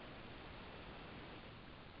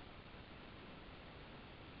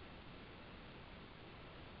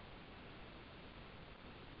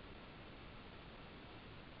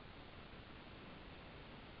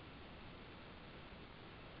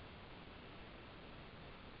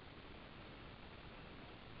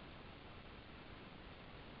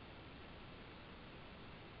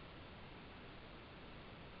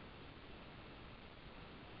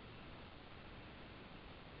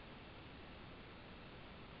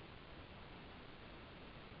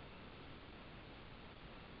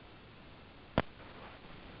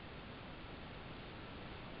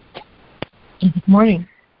 Good morning.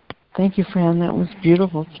 Thank you, Fran. That was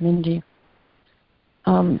beautiful. It's Mindy.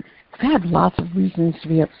 I've had lots of reasons to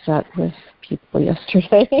be upset with people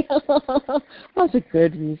yesterday. Lots of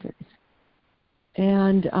good reasons.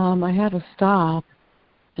 And I had to stop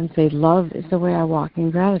and say, love is the way I walk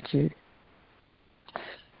in gratitude.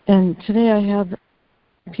 And today I have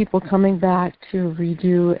people coming back to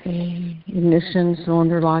redo a ignition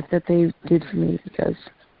cylinder lock that they did for me because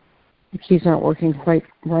the keys aren't working quite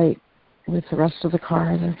right with the rest of the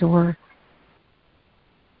car, the door.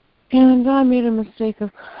 And I made a mistake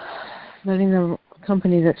of letting the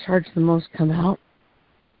company that charged the most come out,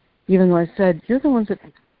 even though I said, you're the ones that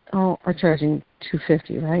are charging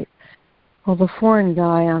 $250, right? Well, the foreign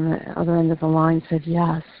guy on the other end of the line said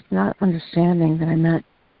yes, not understanding that I meant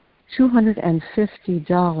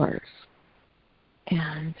 $250.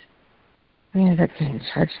 And I ended up getting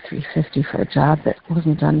charged $350 for a job that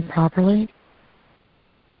wasn't done properly.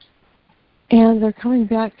 And they're coming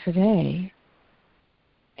back today.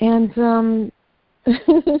 And the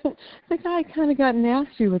guy kind of got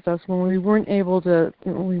nasty with us when we weren't able to,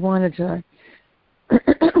 we wanted to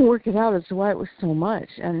work it out as to why it was so much.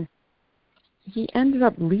 And he ended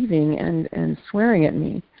up leaving and swearing at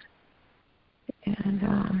me.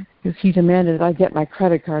 And because he demanded I get my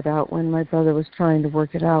credit card out when my brother was trying to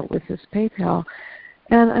work it out with his PayPal.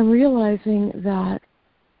 And I'm realizing that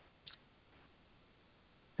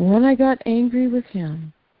when I got angry with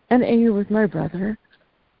him and angry with my brother,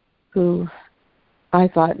 who I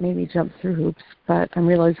thought maybe jumped through hoops, but I'm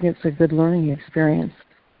realizing it's a good learning experience,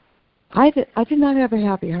 I did not have a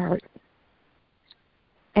happy heart.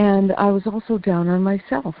 And I was also down on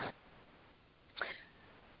myself.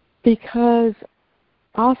 Because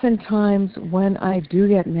oftentimes when I do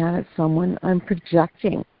get mad at someone, I'm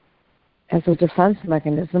projecting as a defense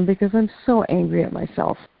mechanism because I'm so angry at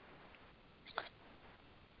myself.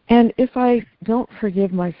 And if I don't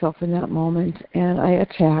forgive myself in that moment and I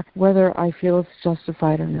attack, whether I feel it's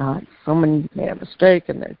justified or not, someone made a mistake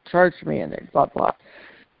and they charged me and they blah, blah.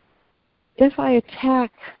 If I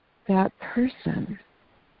attack that person,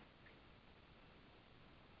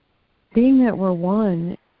 being that we're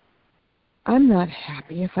one, I'm not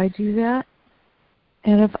happy if I do that.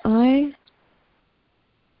 And if I'm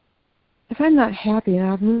not happy and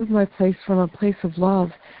I've moved my place from a place of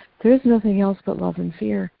love, there's nothing else but love and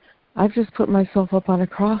fear. I've just put myself up on a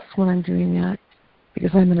cross when I'm doing that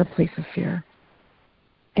because I'm in a place of fear.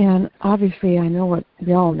 And obviously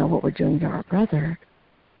we all know what we're doing to our brother.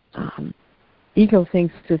 Ego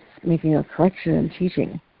thinks it's making a correction and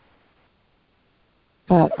teaching.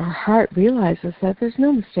 But our heart realizes that there's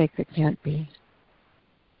no mistake that can't be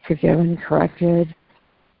forgiven, corrected.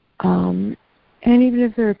 And even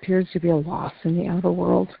if there appears to be a loss in the outer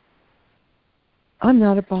world, I'm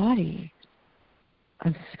not a body.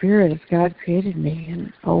 I'm spirit as God created me.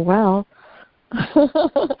 And oh well,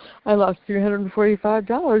 I lost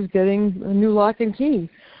 $345 getting a new lock and key.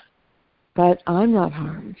 But I'm not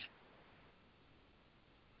harmed.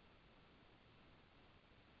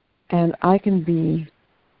 And I can be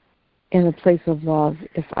in a place of love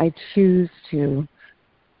if I choose to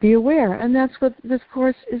be aware. And that's what this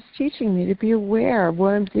course is teaching me, to be aware of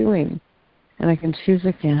what I'm doing. And I can choose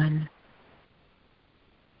again.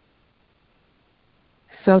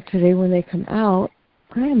 So today when they come out,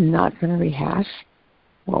 I am not going to rehash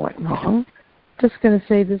what went wrong. just going to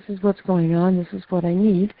say, this is what's going on, this is what I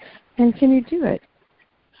need, and can you do it?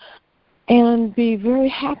 And be very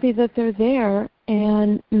happy that they're there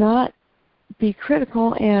and not be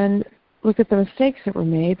critical and look at the mistakes that were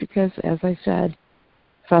made, because, as I said,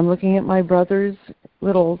 if I'm looking at my brother's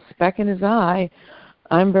little speck in his eye,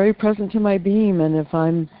 I'm very present to my beam, and if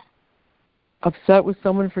I'm upset with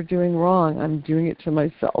someone for doing wrong, I'm doing it to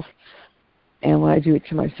myself. And when I do it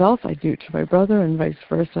to myself, I do it to my brother, and vice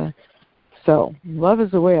versa. So love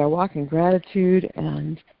is the way I walk in gratitude,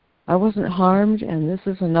 and I wasn't harmed, and this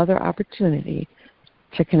is another opportunity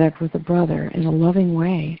to connect with a brother in a loving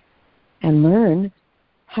way and learn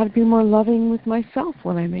how to be more loving with myself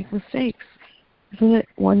when I make mistakes. Isn't it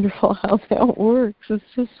wonderful how that works? It's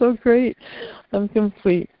just so great. I'm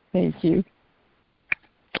complete. Thank you.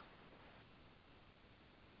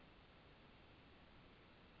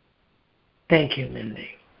 Thank you, Mindy.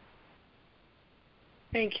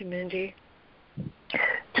 Thank you, Mindy.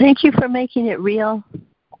 Thank you for making it real.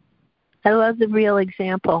 I love the real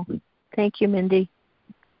example. Thank you, Mindy.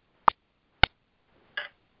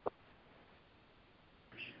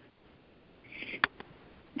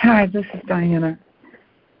 Hi, this is Diana,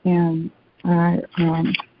 and my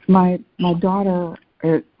daughter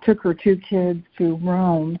took her 2 kids to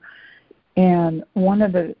Rome, and one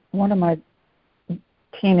of my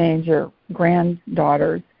teenager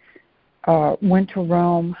granddaughters went to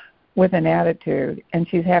Rome with an attitude, and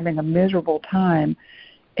she's having a miserable time,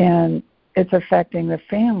 and it's affecting the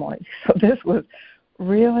family. So this was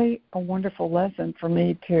really a wonderful lesson for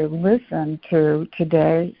me to listen to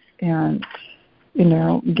today, and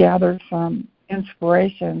gather some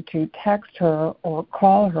inspiration to text her or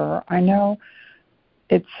call her. I know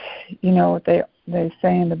it's, what they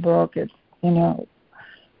say in the book, it's,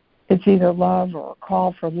 it's either love or a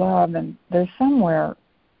call for love, and there's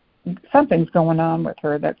something's going on with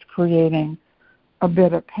her that's creating a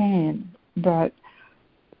bit of pain. But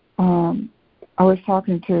I was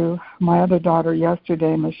talking to my other daughter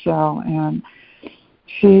yesterday, Michelle, and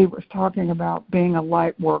she was talking about being a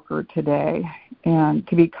light worker today and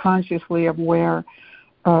to be consciously aware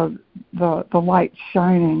of the light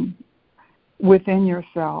shining within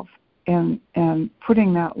yourself and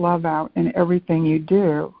putting that love out in everything you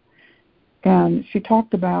do. And she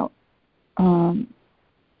talked about that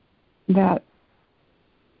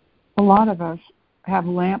a lot of us have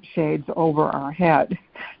lampshades over our head.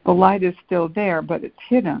 The light is still there, but it's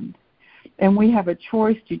hidden. And we have a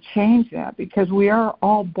choice to change that, because we are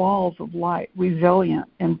all balls of light, resilient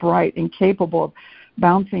and bright and capable of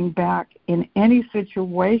bouncing back in any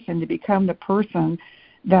situation to become the person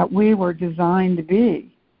that we were designed to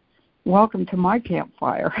be. Welcome to my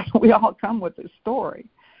campfire. We all come with a story.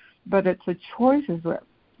 But it's the choices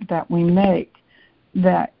that we make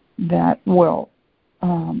that will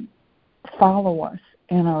follow us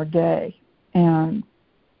in our day. And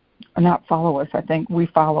not follow us, I think we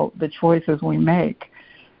follow the choices we make.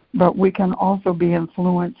 But we can also be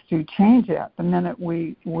influenced to change it the minute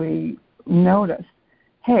we notice,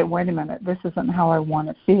 hey, wait a minute, this isn't how I want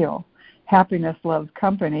to feel. Happiness loves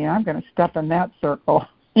company, and I'm going to step in that circle,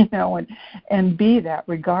 and be that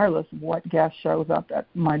regardless of what guest shows up at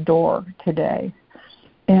my door today.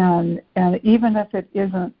 And even if it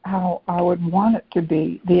isn't how I would want it to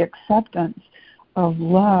be, the acceptance of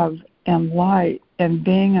love and light and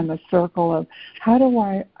being in the circle of how do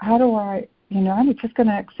I I'm just going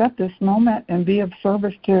to accept this moment and be of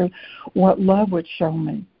service to what love would show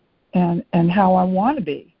me and how I want to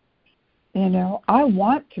be. I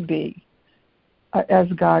want to be as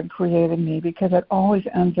God created me, because it always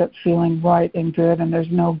ends up feeling right and good, and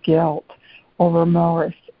there's no guilt or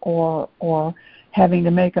remorse or having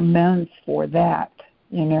to make amends for that.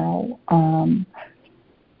 This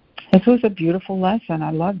was a beautiful lesson.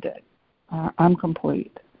 I loved it. I'm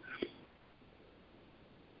complete.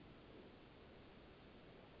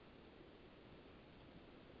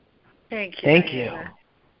 Thank you. Thank Diana.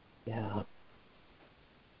 you. Yeah.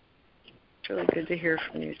 It's really good to hear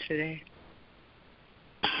from you today.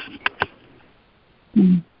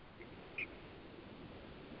 Mm.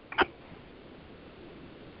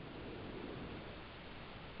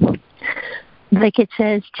 Like it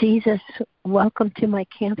says, Jesus, welcome to my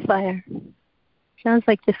campfire. Sounds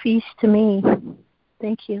like the feast to me.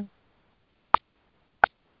 Thank you.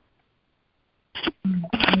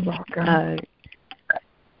 You're welcome.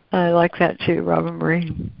 I like that too, Robin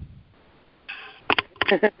Marie.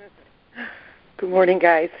 Good morning,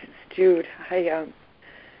 guys. It's Jude. I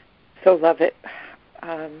so love it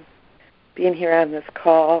being here on this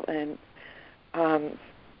call, and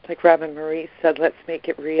like Robin Marie said, let's make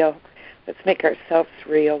it real. Let's make ourselves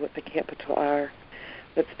real with a capital R.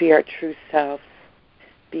 Let's be our true selves.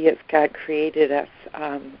 be as God created us,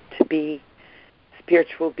 to be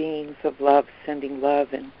spiritual beings of love, sending love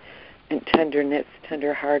and tenderness,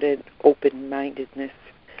 tender-hearted, open-mindedness,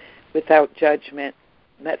 without judgment,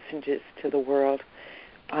 messages to the world.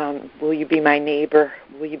 Will you be my neighbor?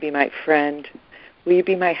 Will you be my friend? Will you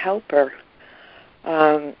be my helper?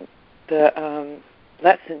 The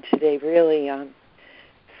lesson today really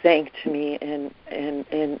sang to me in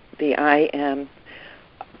the I am,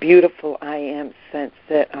 beautiful I am sense,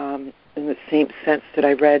 that in the same sense that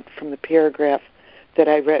I read from the paragraph that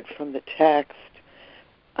I read from the text.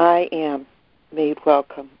 I am made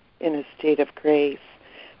welcome in a state of grace,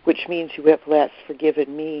 which means you have last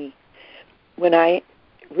forgiven me. When I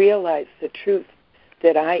realize the truth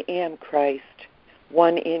that I am Christ,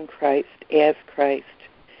 one in Christ, as Christ,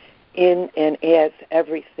 in and as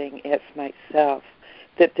everything as myself,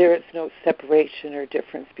 that there is no separation or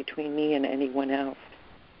difference between me and anyone else.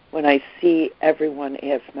 When I see everyone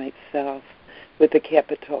as myself with a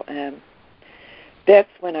capital M, that's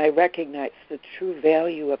when I recognize the true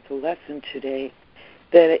value of the lesson today,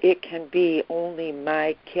 that it can be only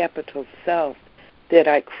my capital self that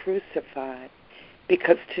I crucify,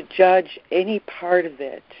 because to judge any part of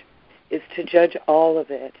it is to judge all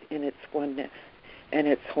of it in its oneness and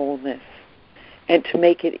its wholeness, and to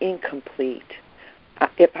make it incomplete.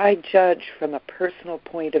 If I judge from a personal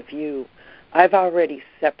point of view, I've already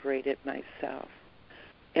separated myself,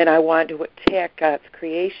 and I want to attack God's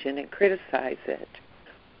creation and criticize it.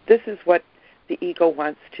 This is what the ego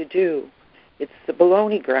wants to do. It's the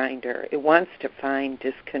baloney grinder. It wants to find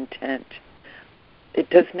discontent. It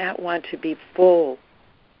does not want to be full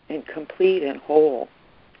and complete and whole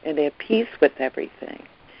and at peace with everything.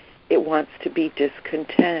 It wants to be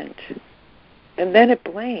discontent. And then it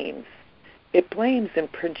blames. It blames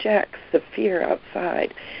and projects the fear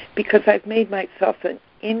outside, because I've made myself an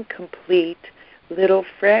incomplete little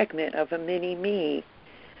fragment of a mini-me,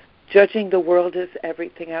 judging the world as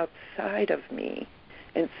everything outside of me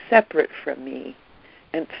and separate from me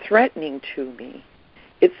and threatening to me.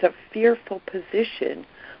 It's a fearful position,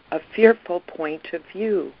 a fearful point of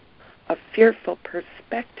view, a fearful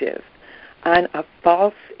perspective on a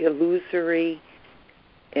false, illusory,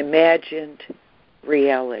 imagined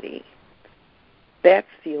reality. That's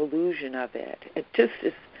the illusion of it. It just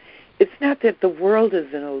is. It's not that the world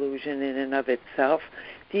is an illusion in and of itself.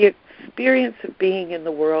 The experience of being in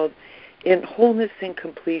the world in wholeness and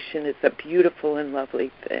completion is a beautiful and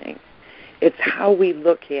lovely thing. It's how we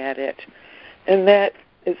look at it. And that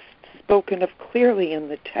is spoken of clearly in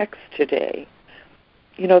the text today.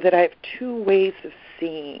 You know, that I have two ways of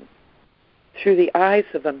seeing, through the eyes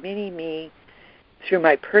of a mini-me, through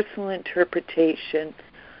my personal interpretation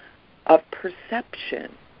of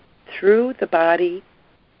perception. Through the body,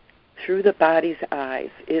 through the body's eyes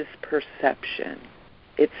is perception.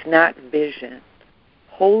 It's not vision.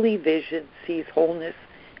 Holy vision sees wholeness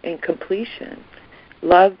and completion.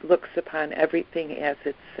 Love looks upon everything as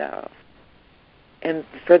itself. And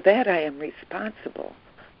for that I am responsible.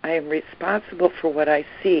 I am responsible for what I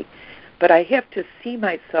see. But I have to see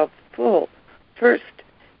myself full, first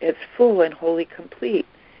as full and wholly complete,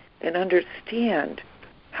 and understand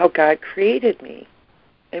how God created me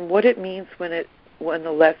and what it means when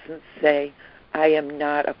the lessons say, I am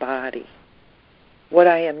not a body. What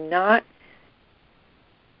I am not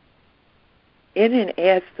in and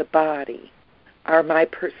as the body are my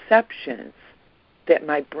perceptions that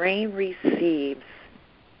my brain receives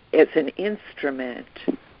as an instrument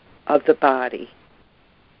of the body.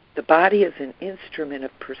 The body is an instrument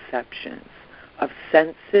of perceptions, of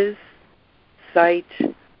senses, sight,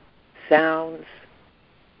 sounds,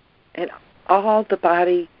 and all the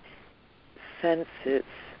body senses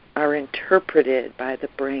are interpreted by the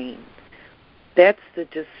brain. That's the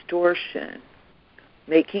distortion,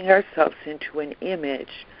 making ourselves into an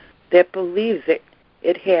image that believes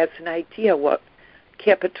it has an idea what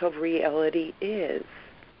capital reality is.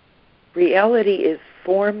 Reality is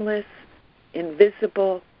formless,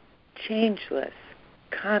 invisible, changeless,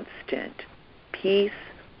 constant, peace,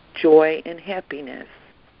 joy, and happiness.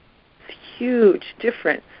 It's a huge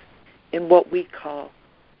difference in what we call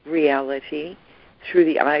reality through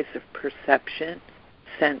the eyes of perception,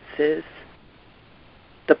 senses,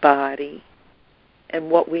 the body, and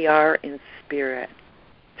what we are in spirit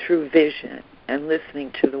through vision and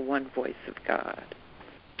listening to the one voice of God.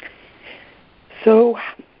 So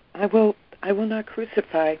I will not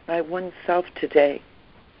crucify my one self today.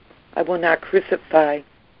 I will not crucify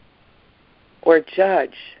or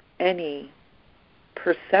judge any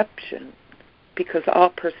perception, because all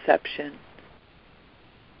perception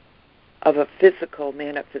of a physical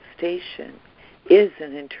manifestation is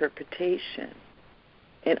an interpretation.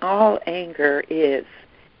 And all anger is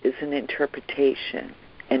an interpretation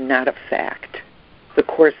and not a fact. The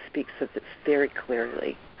Course speaks of this very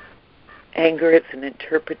clearly. Anger is an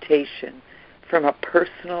interpretation from a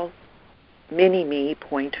personal mini-me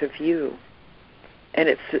point of view. And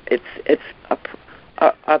it's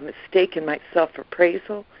a mistake in my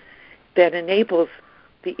self-appraisal that enables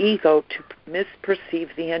the ego to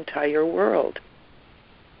misperceive the entire world.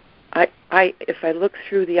 If I look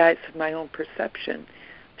through the eyes of my own perception,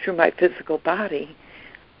 through my physical body,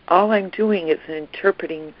 all I'm doing is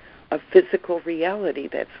interpreting a physical reality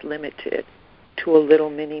that's limited to a little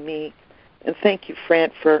mini-me. And thank you,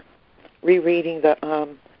 Fran, for rereading the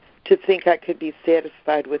to think I could be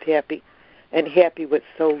satisfied with happy with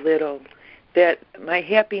so little. That my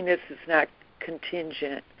happiness is not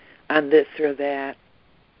contingent on this or that,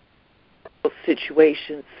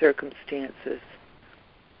 situations, circumstances,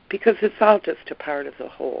 because it's all just a part of the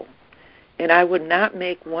whole. And I would not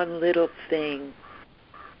make one little thing,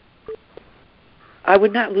 I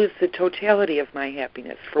would not lose the totality of my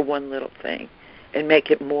happiness for one little thing and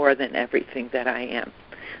make it more than everything that I am.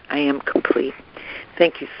 I am complete.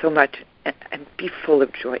 Thank you so much, and be full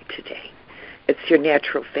of joy today. It's your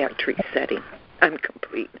natural factory setting. I'm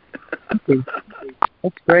complete.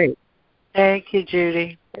 That's great. Thank you,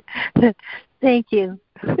 Judy. Thank you.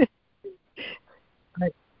 I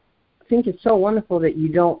think it's so wonderful that you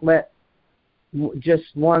don't let just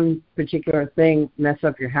one particular thing mess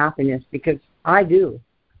up your happiness, because I do.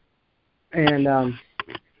 And I've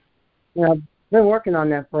been working on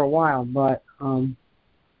that for a while, but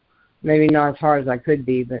maybe not as hard as I could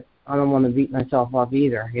be, but I don't want to beat myself up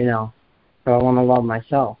either, so I want to love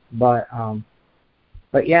myself. But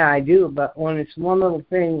yeah, I do. But when it's one little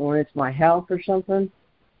thing, when it's my health or something,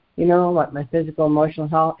 like my physical, emotional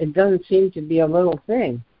health, it doesn't seem to be a little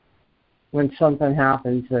thing when something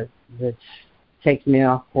happens that takes me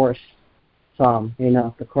off course some,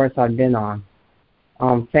 the course I've been on.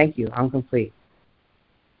 Thank you. I'm complete.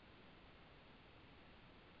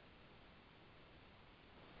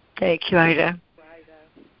 Thank you, Ida.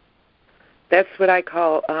 That's what I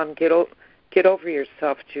call get over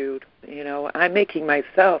yourself, Jude. I'm making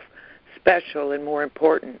myself special and more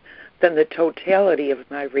important than the totality of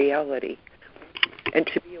my reality. And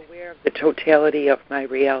to be aware of the totality of my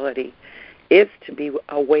reality is to be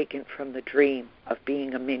awakened from the dream of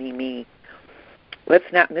being a mini-me.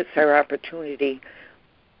 Let's not miss our opportunity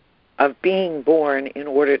of being born in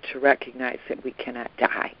order to recognize that we cannot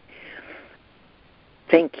die.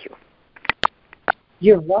 Thank you.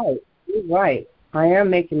 You're right. You're right. I am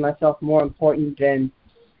making myself more important than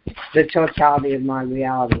the totality of my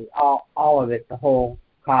reality, all of it, the whole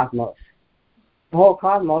cosmos. The whole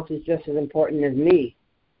cosmos is just as important as me.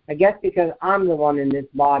 I guess because I'm the one in this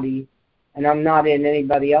body and I'm not in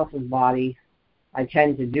anybody else's body, I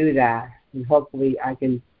tend to do that. And hopefully I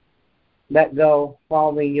can let go,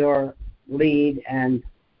 following your lead and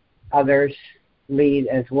others' lead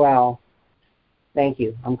as well. Thank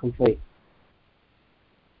you. I'm complete.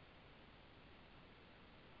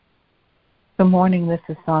 Good morning, this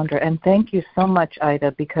is Sandra, and thank you so much,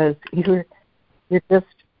 Ida, because you're just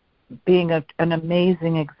being an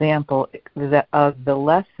amazing example of the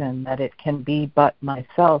lesson that it can be but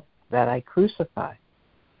myself that I crucify.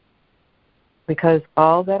 Because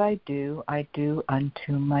all that I do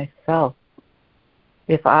unto myself.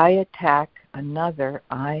 If I attack another,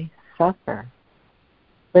 I suffer.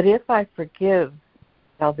 But if I forgive,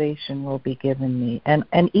 salvation will be given me. And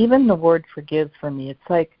even the word forgive for me, it's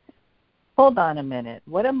like, hold on a minute.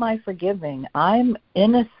 What am I forgiving? I'm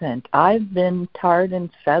innocent. I've been tarred and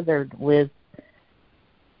feathered with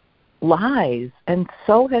lies, and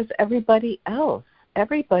so has everybody else.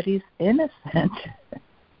 Everybody's innocent.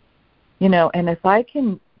 And if I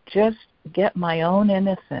can just get my own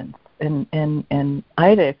innocence, and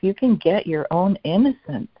Ida, if you can get your own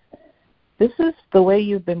innocence, this is the way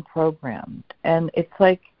you've been programmed. And it's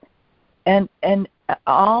like, and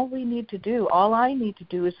all I need to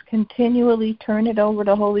do is continually turn it over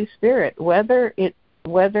to Holy Spirit.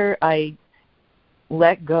 Whether I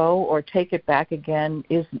let go or take it back again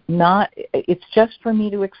is not, it's just for me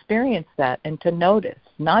to experience that and to notice,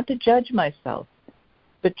 not to judge myself,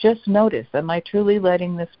 but just notice, am I truly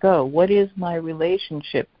letting this go? What is my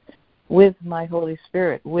relationship with my Holy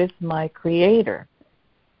Spirit, with my Creator?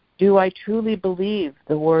 Do I truly believe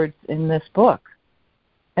the words in this book?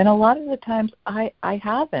 And a lot of the times I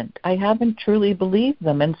haven't truly believed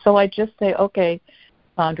them. And so I just say, okay,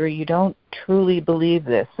 Sandra, you don't truly believe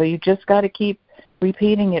this. So you just got to keep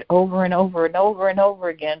repeating it over and over and over and over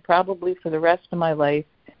again, probably for the rest of my life.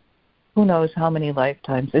 who knows how many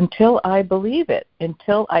lifetimes, until I believe it,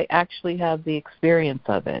 until I actually have the experience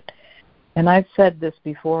of it. And I've said this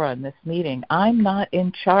before on this meeting, I'm not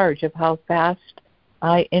in charge of how fast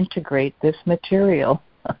I integrate this material.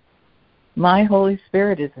 My Holy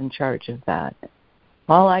Spirit is in charge of that.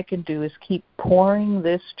 All I can do is keep pouring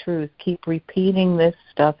this truth, keep repeating this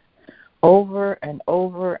stuff over and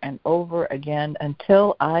over and over again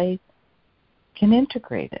until I can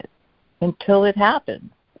integrate it, until it happens.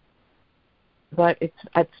 But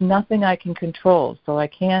it's nothing I can control, so I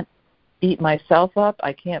can't beat myself up.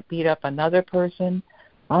 I can't beat up another person.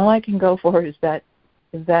 All I can go for is that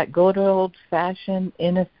good old-fashioned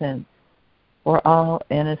innocence. We're all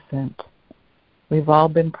innocent. We've all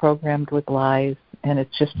been programmed with lies, and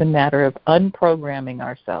it's just a matter of unprogramming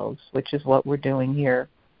ourselves, which is what we're doing here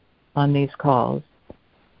on these calls,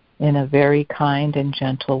 in a very kind and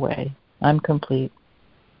gentle way. I'm complete.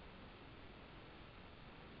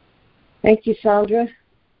 Thank you, Sandra,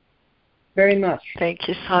 very much. Thank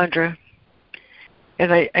you, Sandra.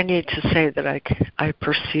 And I need to say that I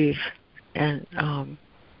perceive and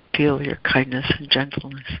feel your kindness and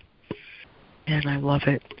gentleness, and I love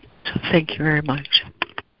it. So thank you very much.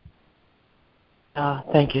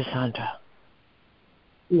 Thank you, Sandra.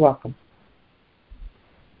 You're welcome.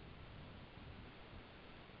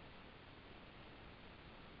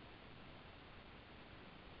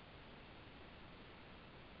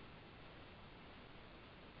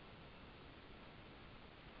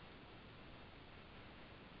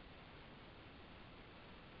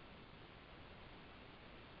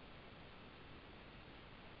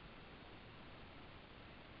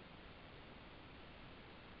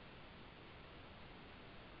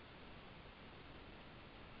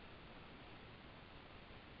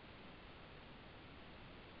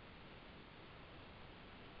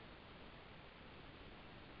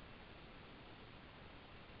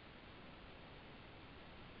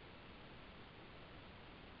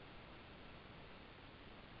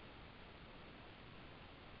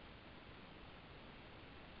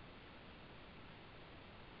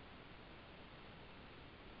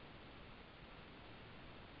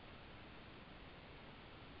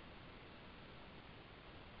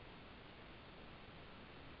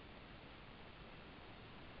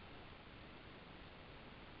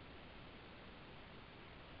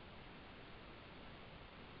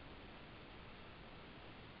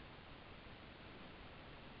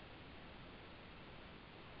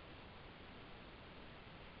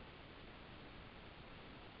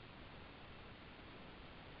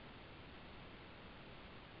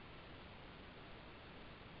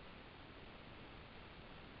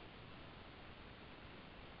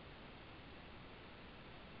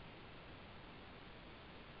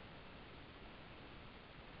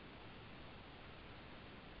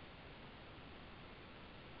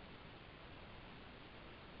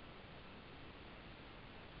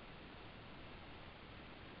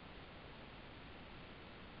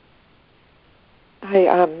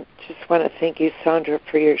 I just want to thank you, Sandra,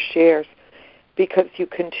 for your shares, because you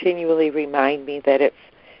continually remind me that it's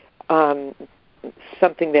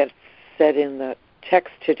something that's said in the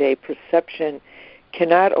text today. Perception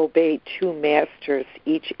cannot obey two masters,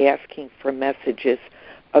 each asking for messages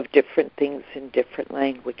of different things in different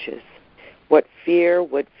languages. What fear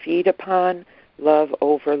would feed upon, love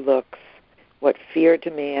overlooks. What fear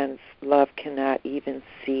demands, love cannot even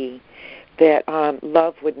see. That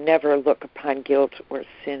love would never look upon guilt or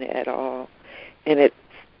sin at all. And it's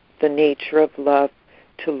the nature of love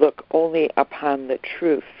to look only upon the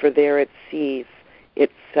truth, for there it sees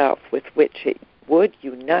itself, with which it would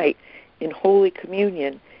unite in holy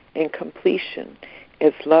communion and completion.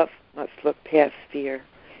 As love must look past fear,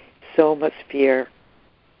 so must fear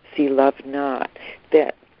see love not.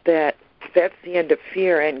 That's the end of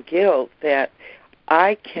fear and guilt, that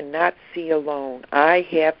I cannot see alone. I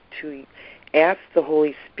have to ask the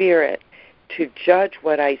Holy Spirit to judge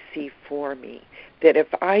what I see for me. That if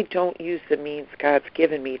I don't use the means God's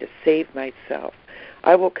given me to save myself,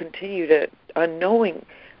 I will continue to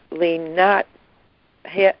unknowingly not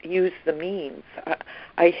use the means.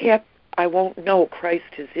 I won't know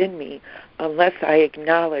Christ is in me unless I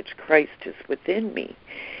acknowledge Christ is within me.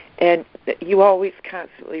 And you always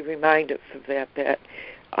constantly remind us of that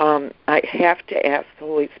I have to ask the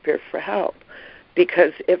Holy Spirit for help.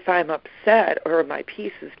 Because if I'm upset or my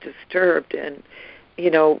peace is disturbed, and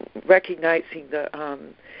recognizing the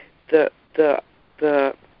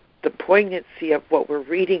poignancy of what we're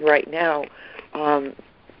reading right now,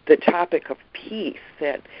 the topic of peace,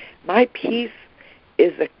 that my peace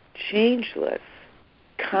is a changeless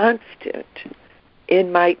constant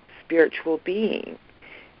in my spiritual being.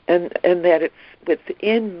 and that it's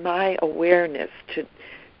within my awareness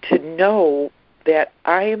to know that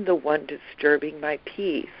I am the one disturbing my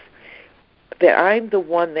peace, that I'm the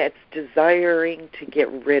one that's desiring to get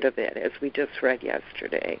rid of it, as we just read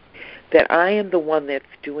yesterday, that I am the one that's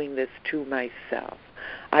doing this to myself.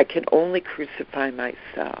 I can only crucify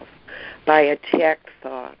myself by attack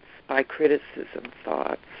thoughts, by criticism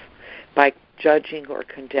thoughts, by judging or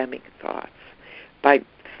condemning thoughts, by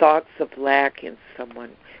thoughts of lack in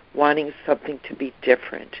someone, wanting something to be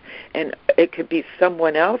different. And it could be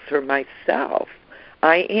someone else or myself.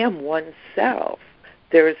 I am oneself.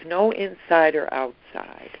 There is no inside or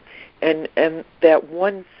outside. And that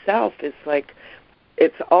one self is like,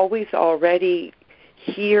 it's always already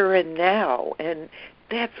here and now. And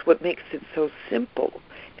that's what makes it so simple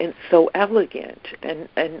and so elegant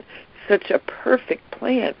and such a perfect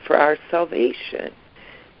plan for our salvation,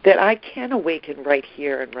 that I can awaken right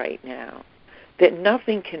here and right now, that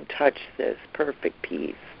nothing can touch this perfect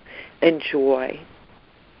peace and joy.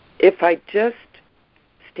 If I just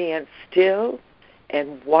stand still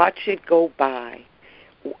and watch it go by,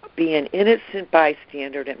 be an innocent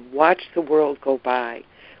bystander and watch the world go by,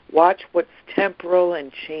 watch what's temporal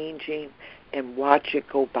and changing and watch it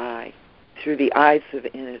go by through the eyes of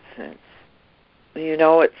innocence. You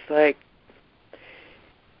know, it's like,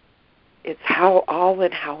 it's how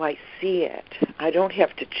I see it. I don't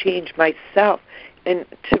have to change myself. And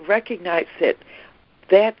to recognize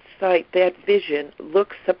that sight, that vision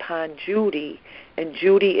looks upon Judy and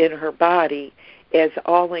Judy in her body as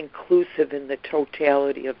all-inclusive in the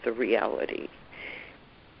totality of the reality.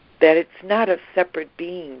 That it's not a separate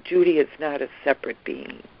being. Judy is not a separate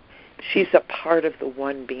being. She's a part of the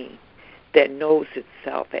one being that knows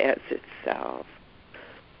itself as itself.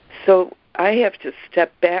 So I have to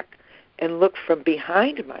step back and look from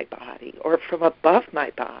behind my body or from above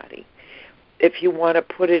my body, if you want to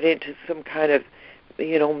put it into some kind of,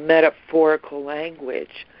 metaphorical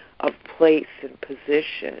language of place and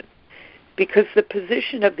position. Because the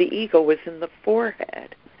position of the ego is in the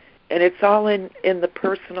forehead, and it's all in the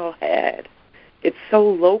personal head. It's so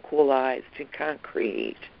localized and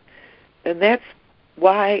concrete. And that's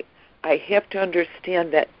why I have to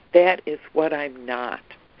understand that that is what I'm not.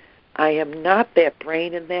 I am not that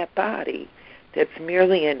brain in that body. That's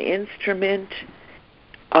merely an instrument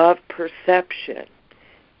of perception.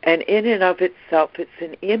 And in and of itself, it's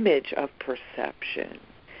an image of perception.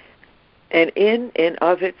 And in and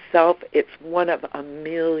of itself, it's one of a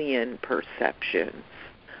million perceptions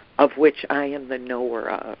of which I am the knower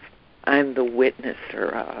of. I'm the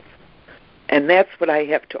witnesser of. And that's what I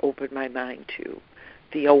have to open my mind to.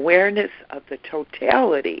 The awareness of the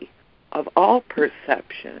totality of all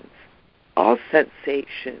perceptions, all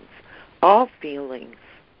sensations, all feelings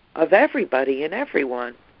of everybody and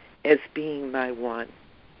everyone as being my one,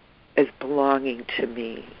 as belonging to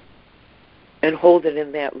me. And hold it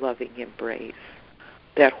in that loving embrace,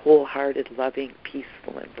 that wholehearted, loving,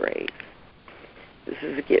 peaceful embrace. This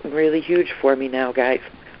is getting really huge for me now, guys.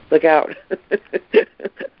 Look out.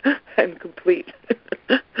 I'm complete.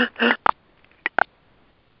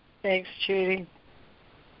 Thanks, Judy.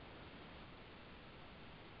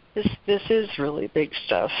 This is really big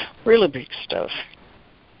stuff. Really big stuff.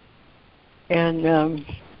 And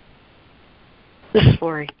this is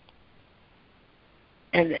Lori.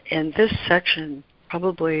 And this section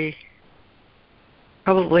probably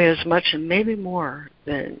as much and maybe more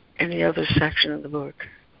than any other section of the book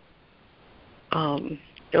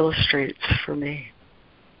illustrates for me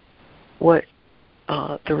what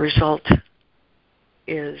the result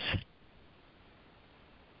is.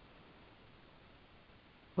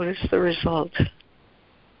 What is the result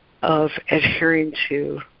of adhering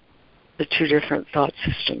to the two different thought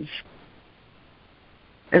systems?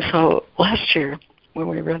 And so last year, when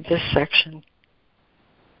we read this section,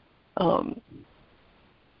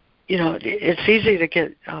 it's easy to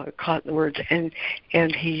get caught in the words, and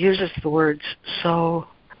he uses the words so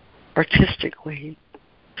artistically,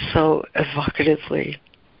 so evocatively,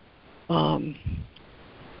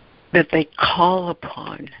 that they call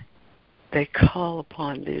upon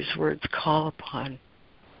these words, call upon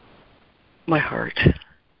my heart.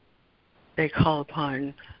 They call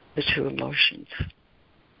upon the two emotions.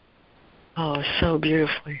 Oh, so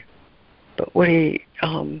beautifully. But what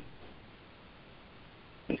I'll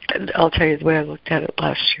tell you the way I looked at it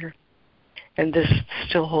last year, and this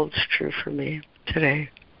still holds true for me today.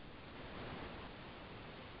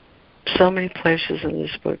 So many places in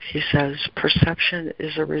this book he says, perception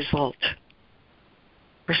is a result.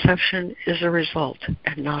 Perception is a result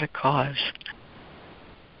and not a cause.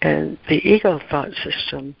 And the ego thought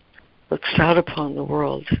system looks out upon the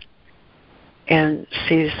world and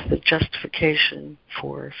sees the justification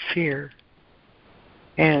for fear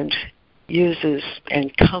and uses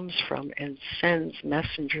and comes from and sends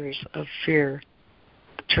messengers of fear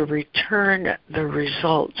to return the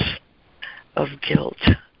results of guilt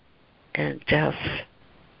and death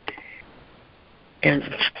and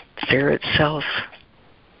fear itself,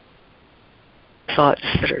 thoughts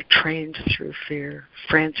that are trained through fear,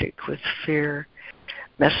 frantic with fear,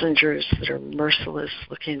 messengers that are merciless,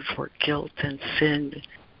 looking for guilt and sin,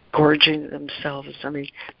 gorging themselves. I mean,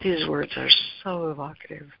 these words are so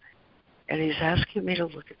evocative. And he's asking me to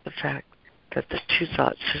look at the fact that the two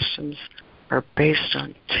thought systems are based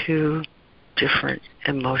on two different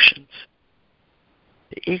emotions.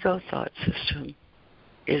 The ego thought system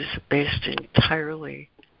is based entirely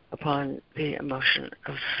upon the emotion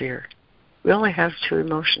of fear. We only have two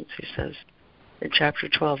emotions, he says. In chapter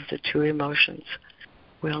 12, the two emotions.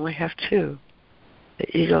 We only have two.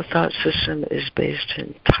 The ego thought system is based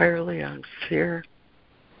entirely on fear,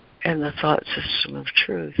 and the thought system of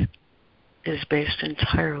truth is based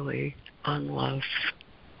entirely on love.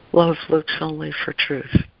 Love looks only for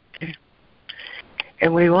truth. Okay?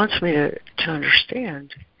 And what he wants me to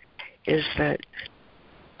understand is that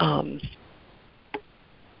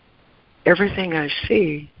everything I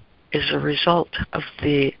see is a result of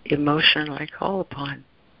the emotion I call upon.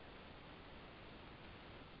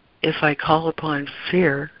 If I call upon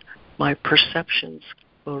fear, my perceptions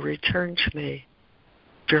will return to me.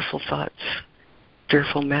 Fearful thoughts,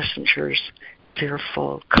 fearful messengers,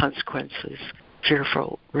 fearful consequences,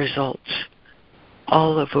 fearful results,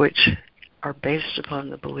 all of which are based upon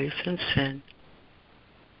the belief in sin.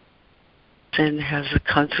 Sin has a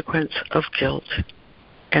consequence of guilt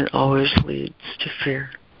and always leads to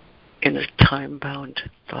fear in a time-bound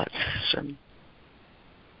thought system,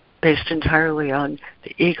 based entirely on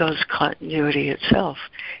the ego's continuity itself.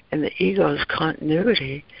 And the ego's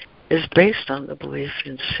continuity is based on the belief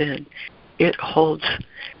in sin. It holds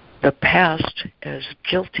the past as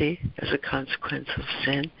guilty as a consequence of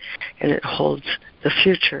sin, and it holds the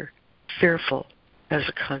future fearful as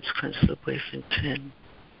a consequence of the belief in sin.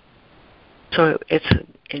 So it's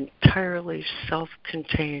an entirely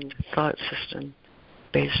self-contained thought system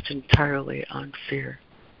based entirely on fear.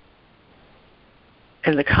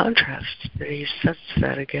 And the contrast that he sets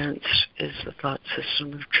that against is the thought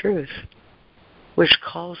system of truth, which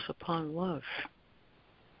calls upon love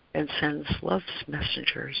and sends love's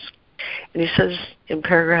messengers. And he says in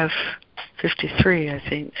paragraph 53, I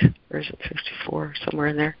think, or is it 54, somewhere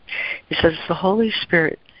in there, he says, the Holy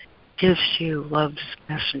Spirit gives you love's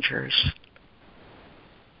messengers.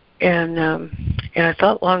 And I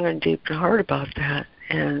thought long and deep and hard about that,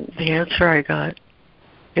 and the answer I got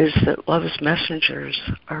is that love's messengers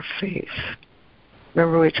are faith.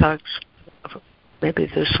 Remember we talked maybe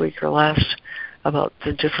this week or last about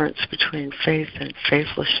the difference between faith and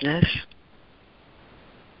faithlessness.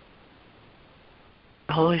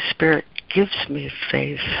 The Holy Spirit gives me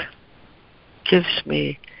faith, gives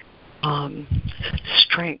me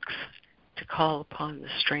strength to call upon the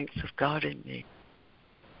strength of God in me.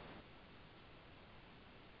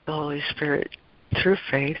 The Holy Spirit, through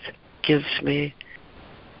faith, gives me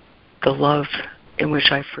the love in which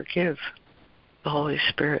I forgive. The Holy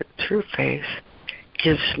Spirit, through faith,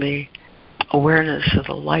 gives me awareness of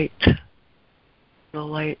the light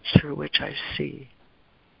through which I see.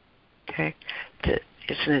 Okay?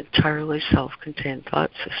 It's an entirely self-contained thought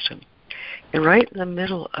system. And right in the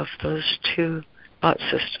middle of those two thought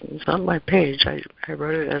systems, on my page, I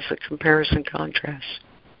wrote it as a comparison contrast.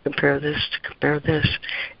 Compare this to compare this.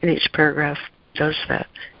 And each paragraph does that.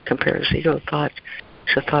 Compares ego thought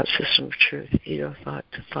to thought system of truth, ego thought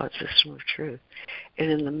to thought system of truth. And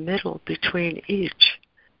in the middle between each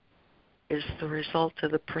is the result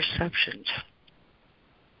of the perceptions.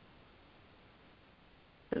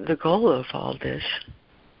 The goal of all this,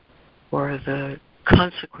 or the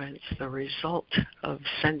consequence, the result of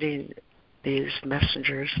sending these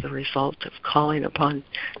messengers, the result of calling upon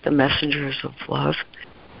the messengers of love,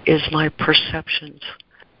 is my perceptions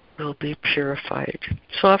will be purified.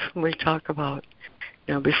 So often we talk about,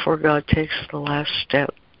 before God takes the last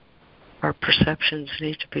step, our perceptions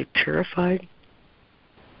need to be purified.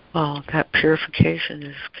 Well, that purification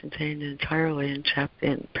is contained entirely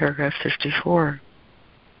in paragraph 54.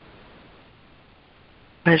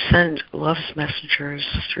 I send love's messengers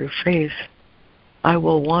through faith. I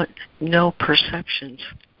will want no perceptions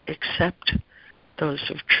except those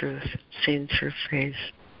of truth seen through faith.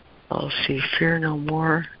 I'll see fear no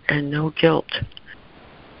more and no guilt.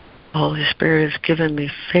 The Holy Spirit has given me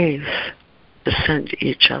faith to send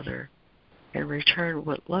each other and return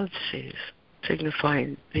what love sees.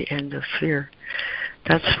 signifying the end of fear.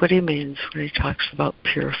 That's what he means when he talks about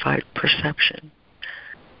purified perception.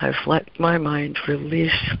 I've let my mind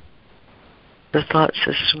release the thought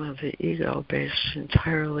system of the ego based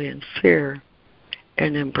entirely in fear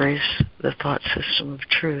and embrace the thought system of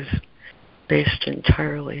truth based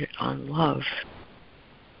entirely on love.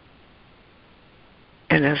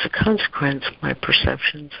 And as a consequence, my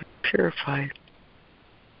perceptions are purified.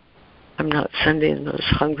 I'm not sending those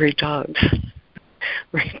hungry dogs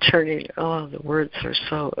returning. Oh, the words are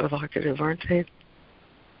so evocative, aren't they?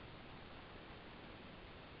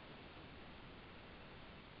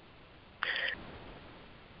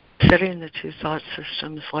 Setting the two thought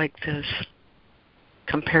systems like this,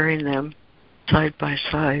 comparing them side by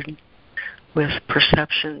side with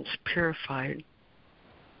perceptions purified,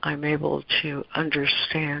 I'm able to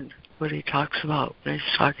understand what he talks about when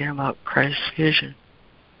he's talking about Christ's vision.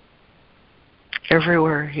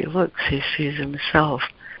 Everywhere he looks, he sees himself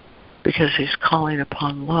because he's calling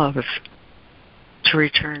upon love to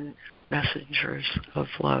return messengers of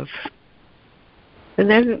love. And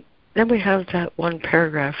then we have that one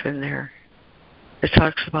paragraph in there that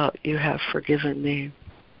talks about, you have forgiven me.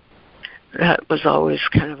 That was always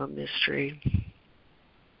kind of a mystery.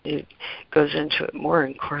 It goes into it more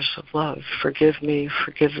in Course of Love. Forgive me,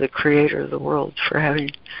 forgive the creator of the world for having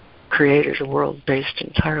created a world based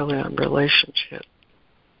entirely on relationship.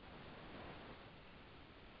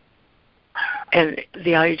 And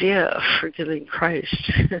the idea of forgiving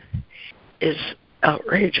Christ is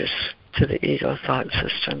outrageous to the ego thought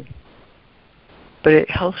system. But it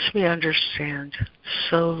helps me understand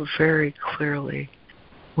so very clearly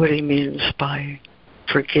what he means by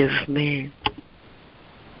forgive me.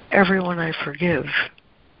 Everyone I forgive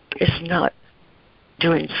is not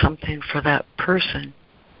doing something for that person.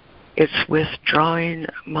 It's withdrawing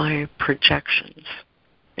my projections.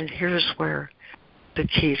 And here's where the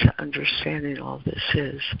key to understanding all this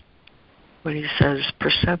is. When he says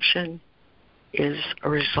perception is a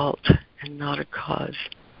result and not a cause.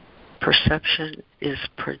 Perception is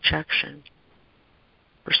projection.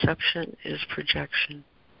 Perception is projection.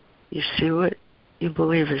 You see what you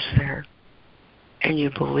believe is there, and you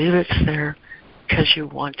believe it's there because you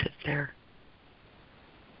want it there.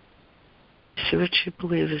 You see what you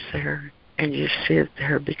believe is there, and you see it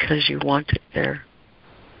there because you want it there.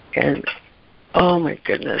 And, oh my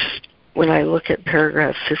goodness, when I look at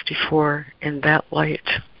paragraph 54 in that light,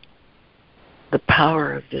 the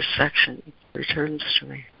power of this section returns to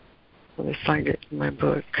me. Let me find it in my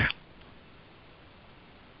book.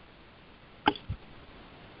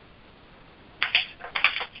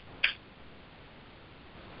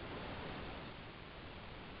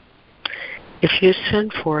 If you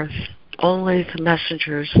send forth only the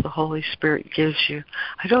messengers the Holy Spirit gives you,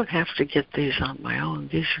 I don't have to get these on my own.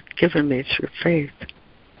 These are given me through faith.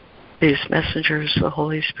 These messengers the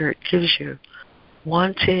Holy Spirit gives you,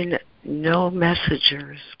 wanting no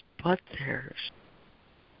messengers but theirs,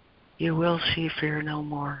 you will see fear no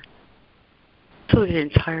more. So the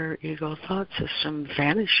entire ego thought system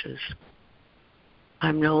vanishes.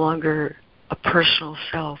 I'm no longer a personal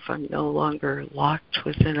self. I'm no longer locked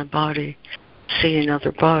within a body, seeing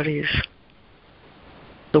other bodies.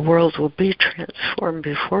 The world will be transformed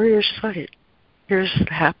before your sight. Here's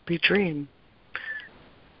the happy dream.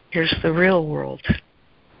 Here's the real world,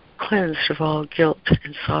 cleansed of all guilt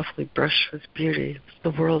and softly brushed with beauty.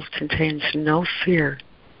 The world contains no fear,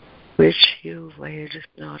 which you laid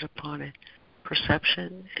not upon it.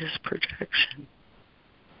 Perception is projection.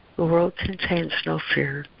 The world contains no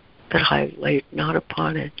fear that I laid not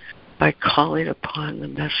upon it by calling upon the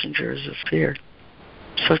messengers of fear.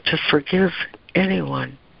 So to forgive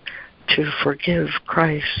anyone, to forgive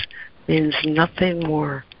Christ, means nothing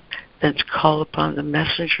more than to call upon the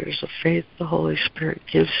messengers of faith the Holy Spirit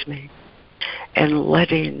gives me and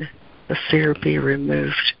letting the fear be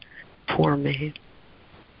removed for me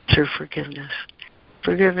through forgiveness.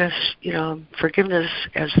 Forgiveness, forgiveness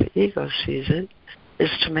as the ego sees it, is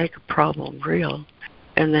to make a problem real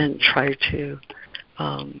and then try to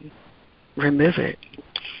remove it.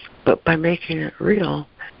 But by making it real,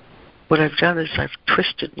 what I've done is I've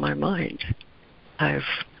twisted my mind. I've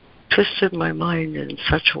twisted my mind in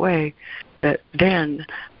such a way that then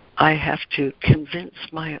I have to convince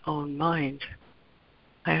my own mind.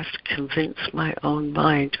 I have to convince my own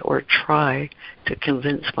mind, or try to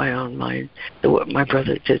convince my own mind, that what my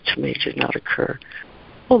brother did to me did not occur.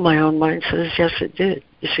 Well, my own mind says, yes, it did.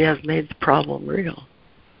 You see, I've made the problem real.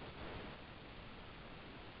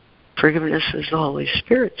 Forgiveness, as the Holy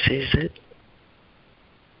Spirit sees it,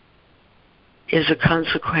 is a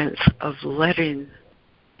consequence of letting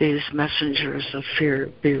these messengers of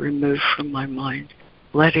fear be removed from my mind,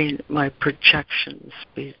 letting my projections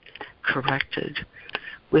be corrected,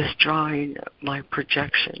 withdrawing my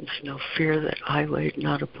projections, no fear that I laid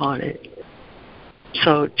not upon it.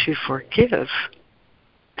 So to forgive,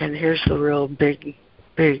 and here's the real big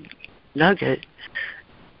nugget,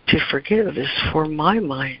 to forgive is for my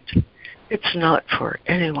mind. It's not for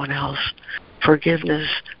anyone else. Forgiveness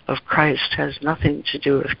of Christ has nothing to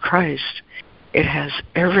do with Christ. It has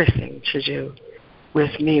everything to do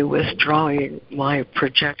with me withdrawing my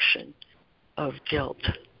projection of guilt.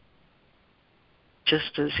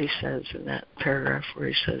 Just as he says in that paragraph where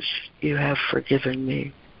he says, you have forgiven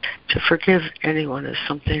me. To forgive anyone is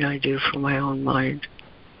something I do for my own mind,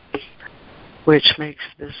 which makes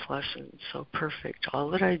this lesson so perfect. All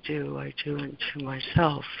that I do unto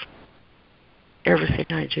myself. Everything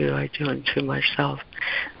I do unto myself.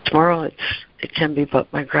 Tomorrow it can be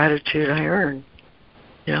but my gratitude I earn.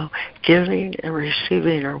 You know, giving and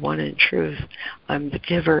receiving are one in truth. I'm the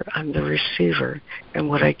giver, I'm the receiver, and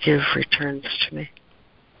what I give returns to me.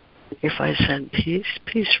 If I send peace,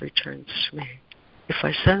 peace returns to me. If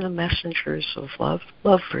I send the messengers of love,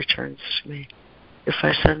 love returns to me. If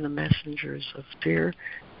I send the messengers of fear,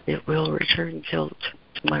 it will return guilt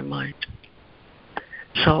to my mind.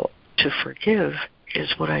 So to forgive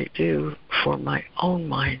is what I do for my own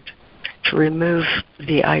mind, to remove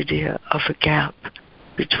the idea of a gap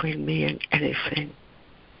between me and anything.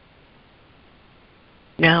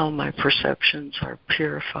 Now my perceptions are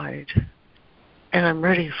purified, and I'm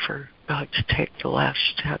ready for God to take the last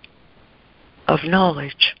step of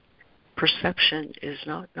knowledge. Perception is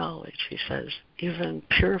not knowledge, he says. Even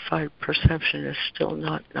purified perception is still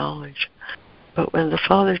not knowledge. But when the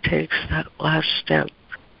Father takes that last step,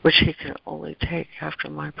 which he can only take after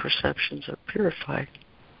my perceptions are purified,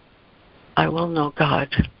 I will know God.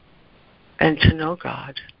 And to know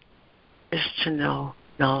God is to know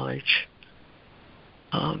knowledge.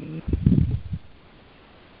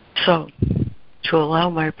 So, to allow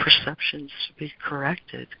my perceptions to be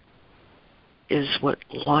corrected is what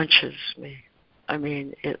launches me. I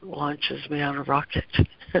mean, it launches me on a rocket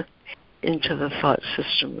into the thought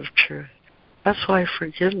system of truth. That's why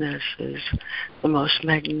forgiveness is the most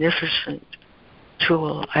magnificent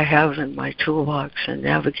tool I have in my toolbox in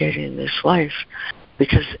navigating this life,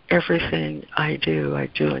 because everything I do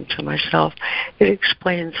unto myself. It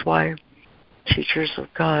explains why teachers of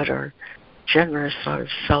God are generous out of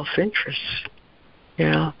self-interest,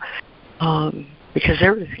 because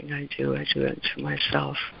everything I do unto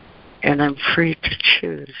myself. And I'm free to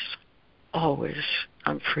choose, always.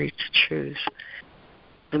 I'm free to choose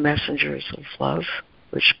the messengers of love,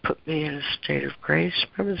 which put me in a state of grace.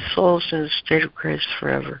 Remember, the soul's in a state of grace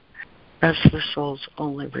forever. That's the soul's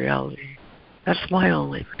only reality. That's my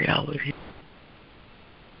only reality.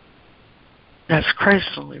 That's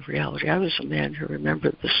Christ's only reality. I was a man who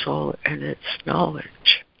remembered the soul and its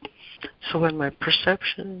knowledge. So when my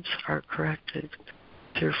perceptions are corrected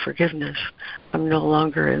through forgiveness, I'm no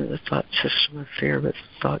longer in the thought system of fear, but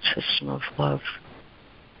the thought system of love.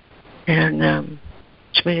 And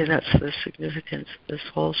to me, that's the significance of this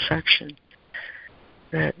whole section,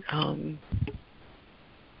 that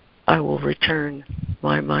I will return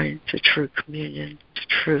my mind to true communion, to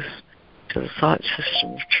truth, to the thought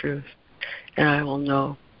system of truth, and I will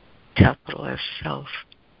know, capital S, self.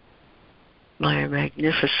 My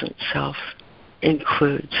magnificent self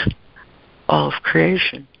includes all of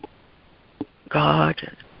creation, God,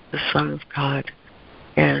 the Son of God,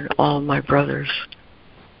 and all my brothers.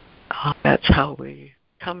 That's how we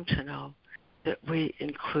come to know that we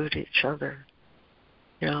include each other,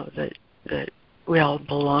 that we all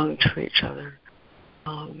belong to each other.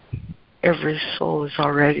 Every soul is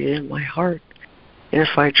already in my heart. And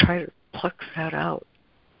if I try to pluck that out,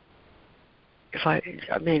 it's hard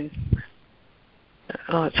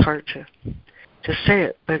to say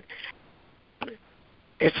it, but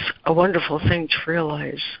it's a wonderful thing to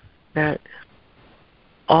realize that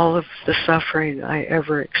all of the suffering I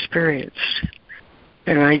ever experienced,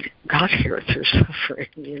 and I got here through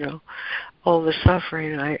suffering, all the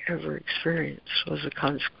suffering I ever experienced was a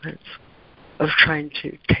consequence of trying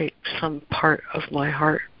to take some part of my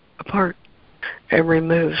heart apart and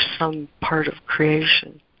remove some part of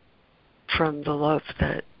creation from the love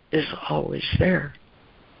that is always there.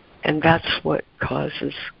 And that's what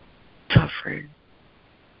causes suffering.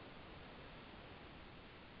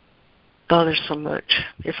 Oh, there's so much.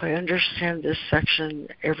 If I understand this section,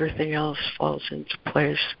 everything else falls into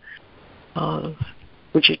place.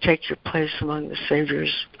 Would you take your place among the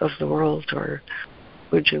saviors of the world, or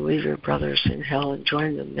would you leave your brothers in hell and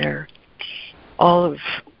join them there? All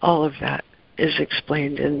of that is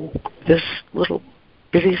explained in this little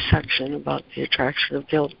bitty section about the attraction of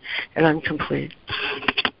guilt, and I'm complete.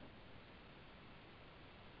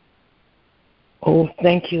 Oh,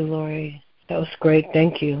 thank you, Lori. That was great.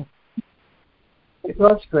 Thank you. It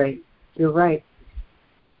was great. You're right.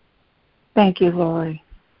 Thank you, Lori.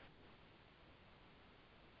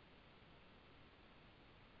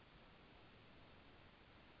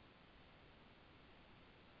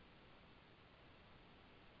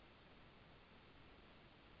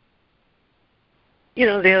 You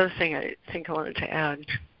know, the other thing I think I wanted to add,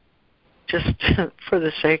 just for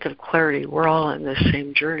the sake of clarity, we're all on this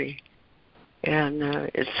same journey. And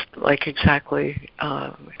it's like exactly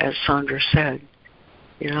as Sandra said,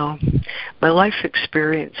 you know, my life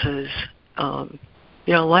experiences, you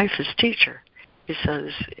know, life is teacher. He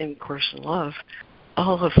says in Course in Love,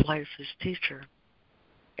 all of life is teacher.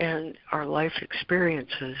 And our life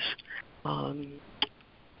experiences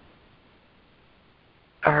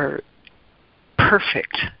are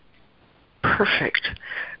perfect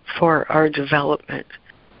for our development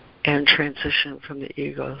and transition from the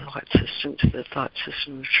ego thought system to the thought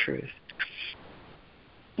system of truth.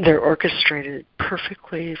 They're orchestrated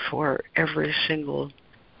perfectly for every single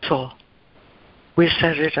soul. We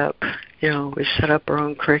set it up, you know, we set up our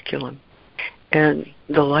own curriculum. And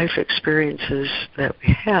the life experiences that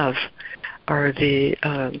we have are the,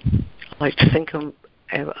 I like to think of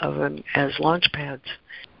them as launch pads.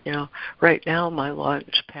 You know, right now my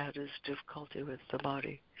launch pad is difficulty with the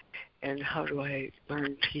body. And how do I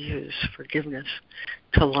learn to use forgiveness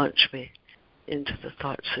to launch me into the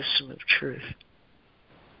thought system of truth?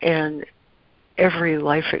 And every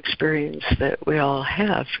life experience that we all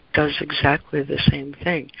have does exactly the same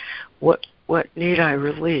thing. What need I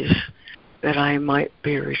release that I might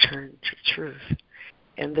be returned to truth?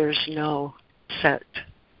 And there's no set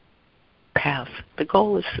path. The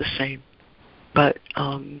goal is the same, but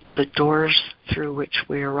the doors through which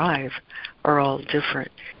we arrive are all different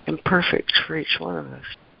and perfect for each one of us,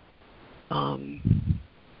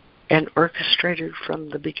 and orchestrated from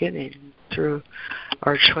the beginning through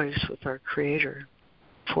our choice with our Creator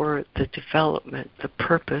for the development, the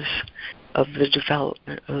purpose of the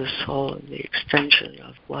development of the soul and the extension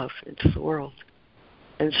of love into the world.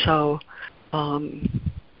 And so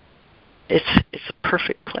it's a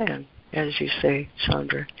perfect plan, as you say,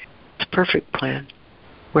 Sandra. It's a perfect plan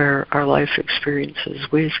where our life experiences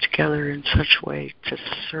weave together in such a way to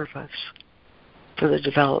serve us for the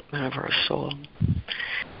development of our soul.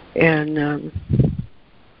 And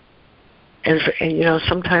you know,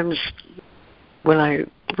 sometimes when I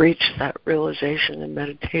reach that realization in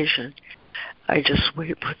meditation, I just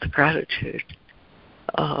weep with the gratitude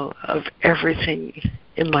of everything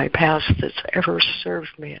in my past that's ever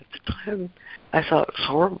served me. At the time, I thought it was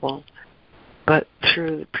horrible. But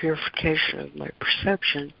through the purification of my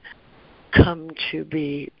perception, come to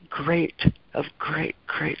be of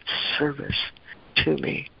great service to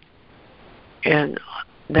me. And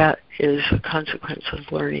that is a consequence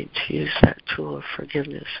of learning to use that tool of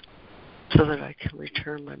forgiveness so that I can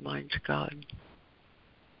return my mind to God.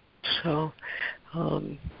 So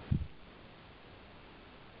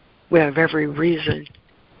we have every reason,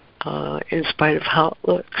 in spite of how it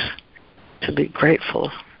looks, to be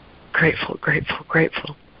grateful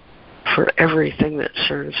for everything that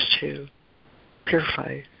serves to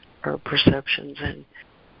purify our perceptions and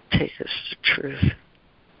take us to truth.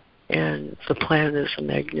 And the plan is a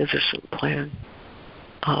magnificent plan,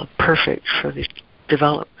 perfect for the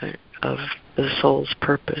development of the soul's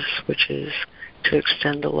purpose, which is to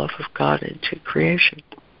extend the love of God into creation.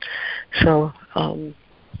 So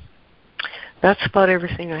that's about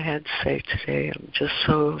everything I had to say today. I'm just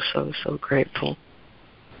so grateful.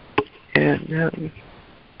 And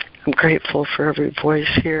I'm grateful for every voice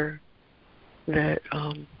here that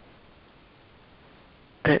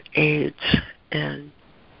aids and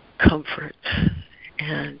comforts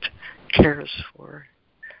and cares for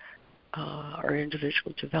our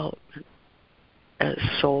individual development as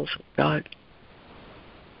souls of God.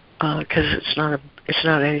 Because it's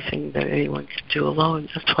not anything that anyone can do alone.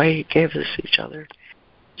 That's why He gave us each other.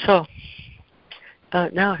 So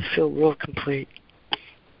now I feel real complete.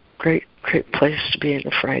 Great place to be in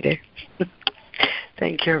a Friday.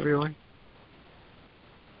 Thank you, everyone.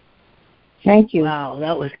 Thank you. Wow,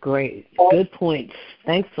 that was great. Good points.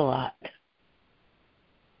 Thanks a lot.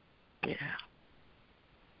 Yeah.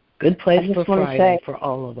 Good place for Friday for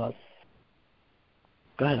all of us.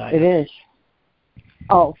 Go ahead, Ida. It is.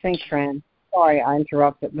 Oh, thanks, Fran. Sorry, I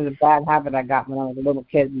interrupted. It was a bad habit I got when I was a little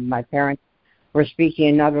kid and my parents were speaking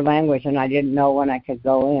another language and I didn't know when I could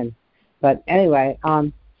go in. But anyway,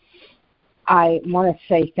 I want to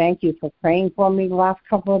say thank you for praying for me the last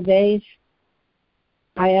couple of days.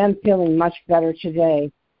 I am feeling much better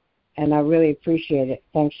today, and I really appreciate it.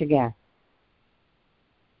 Thanks again.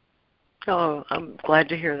 Oh, I'm glad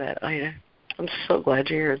to hear that, Ida. I'm so glad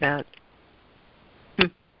to hear that.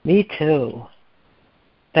 Me too.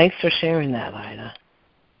 Thanks for sharing that, Ida.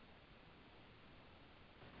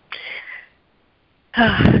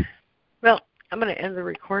 Well, I'm going to end the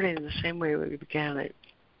recording the same way we began it,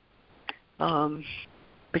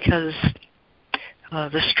 because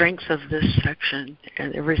the strength of this section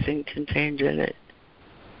and everything contained in it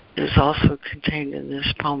is also contained in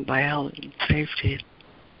this poem by Helen, Safety.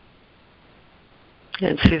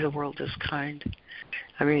 And see the world as kind.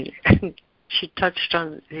 I mean, she touched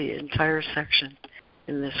on the entire section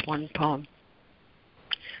in this one poem.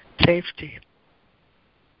 Safety.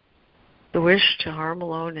 The wish to harm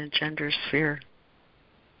alone engenders fear.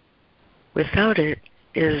 Without it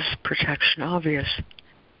is protection obvious,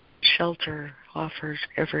 shelter offered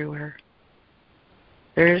everywhere.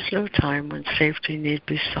 There is no time when safety need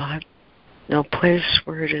be sought, no place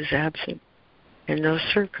where it is absent, and no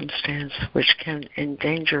circumstance which can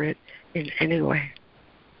endanger it in any way.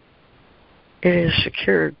 It is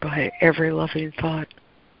secured by every loving thought,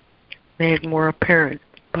 made more apparent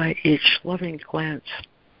by each loving glance,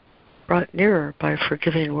 brought nearer by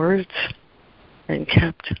forgiving words, and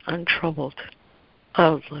kept untroubled,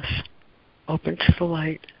 cloudless, open to the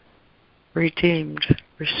light, redeemed,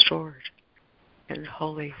 restored, and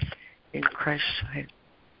holy in Christ's sight.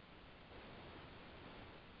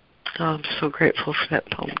 Oh, I'm so grateful for that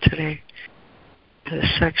poem today. This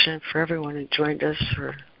section, for everyone who joined us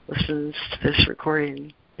or listens to this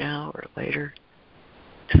recording now or later,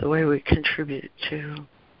 to the way we contribute to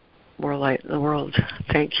more light in the world.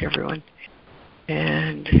 Thank you, everyone.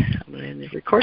 And I'm going to end the recording.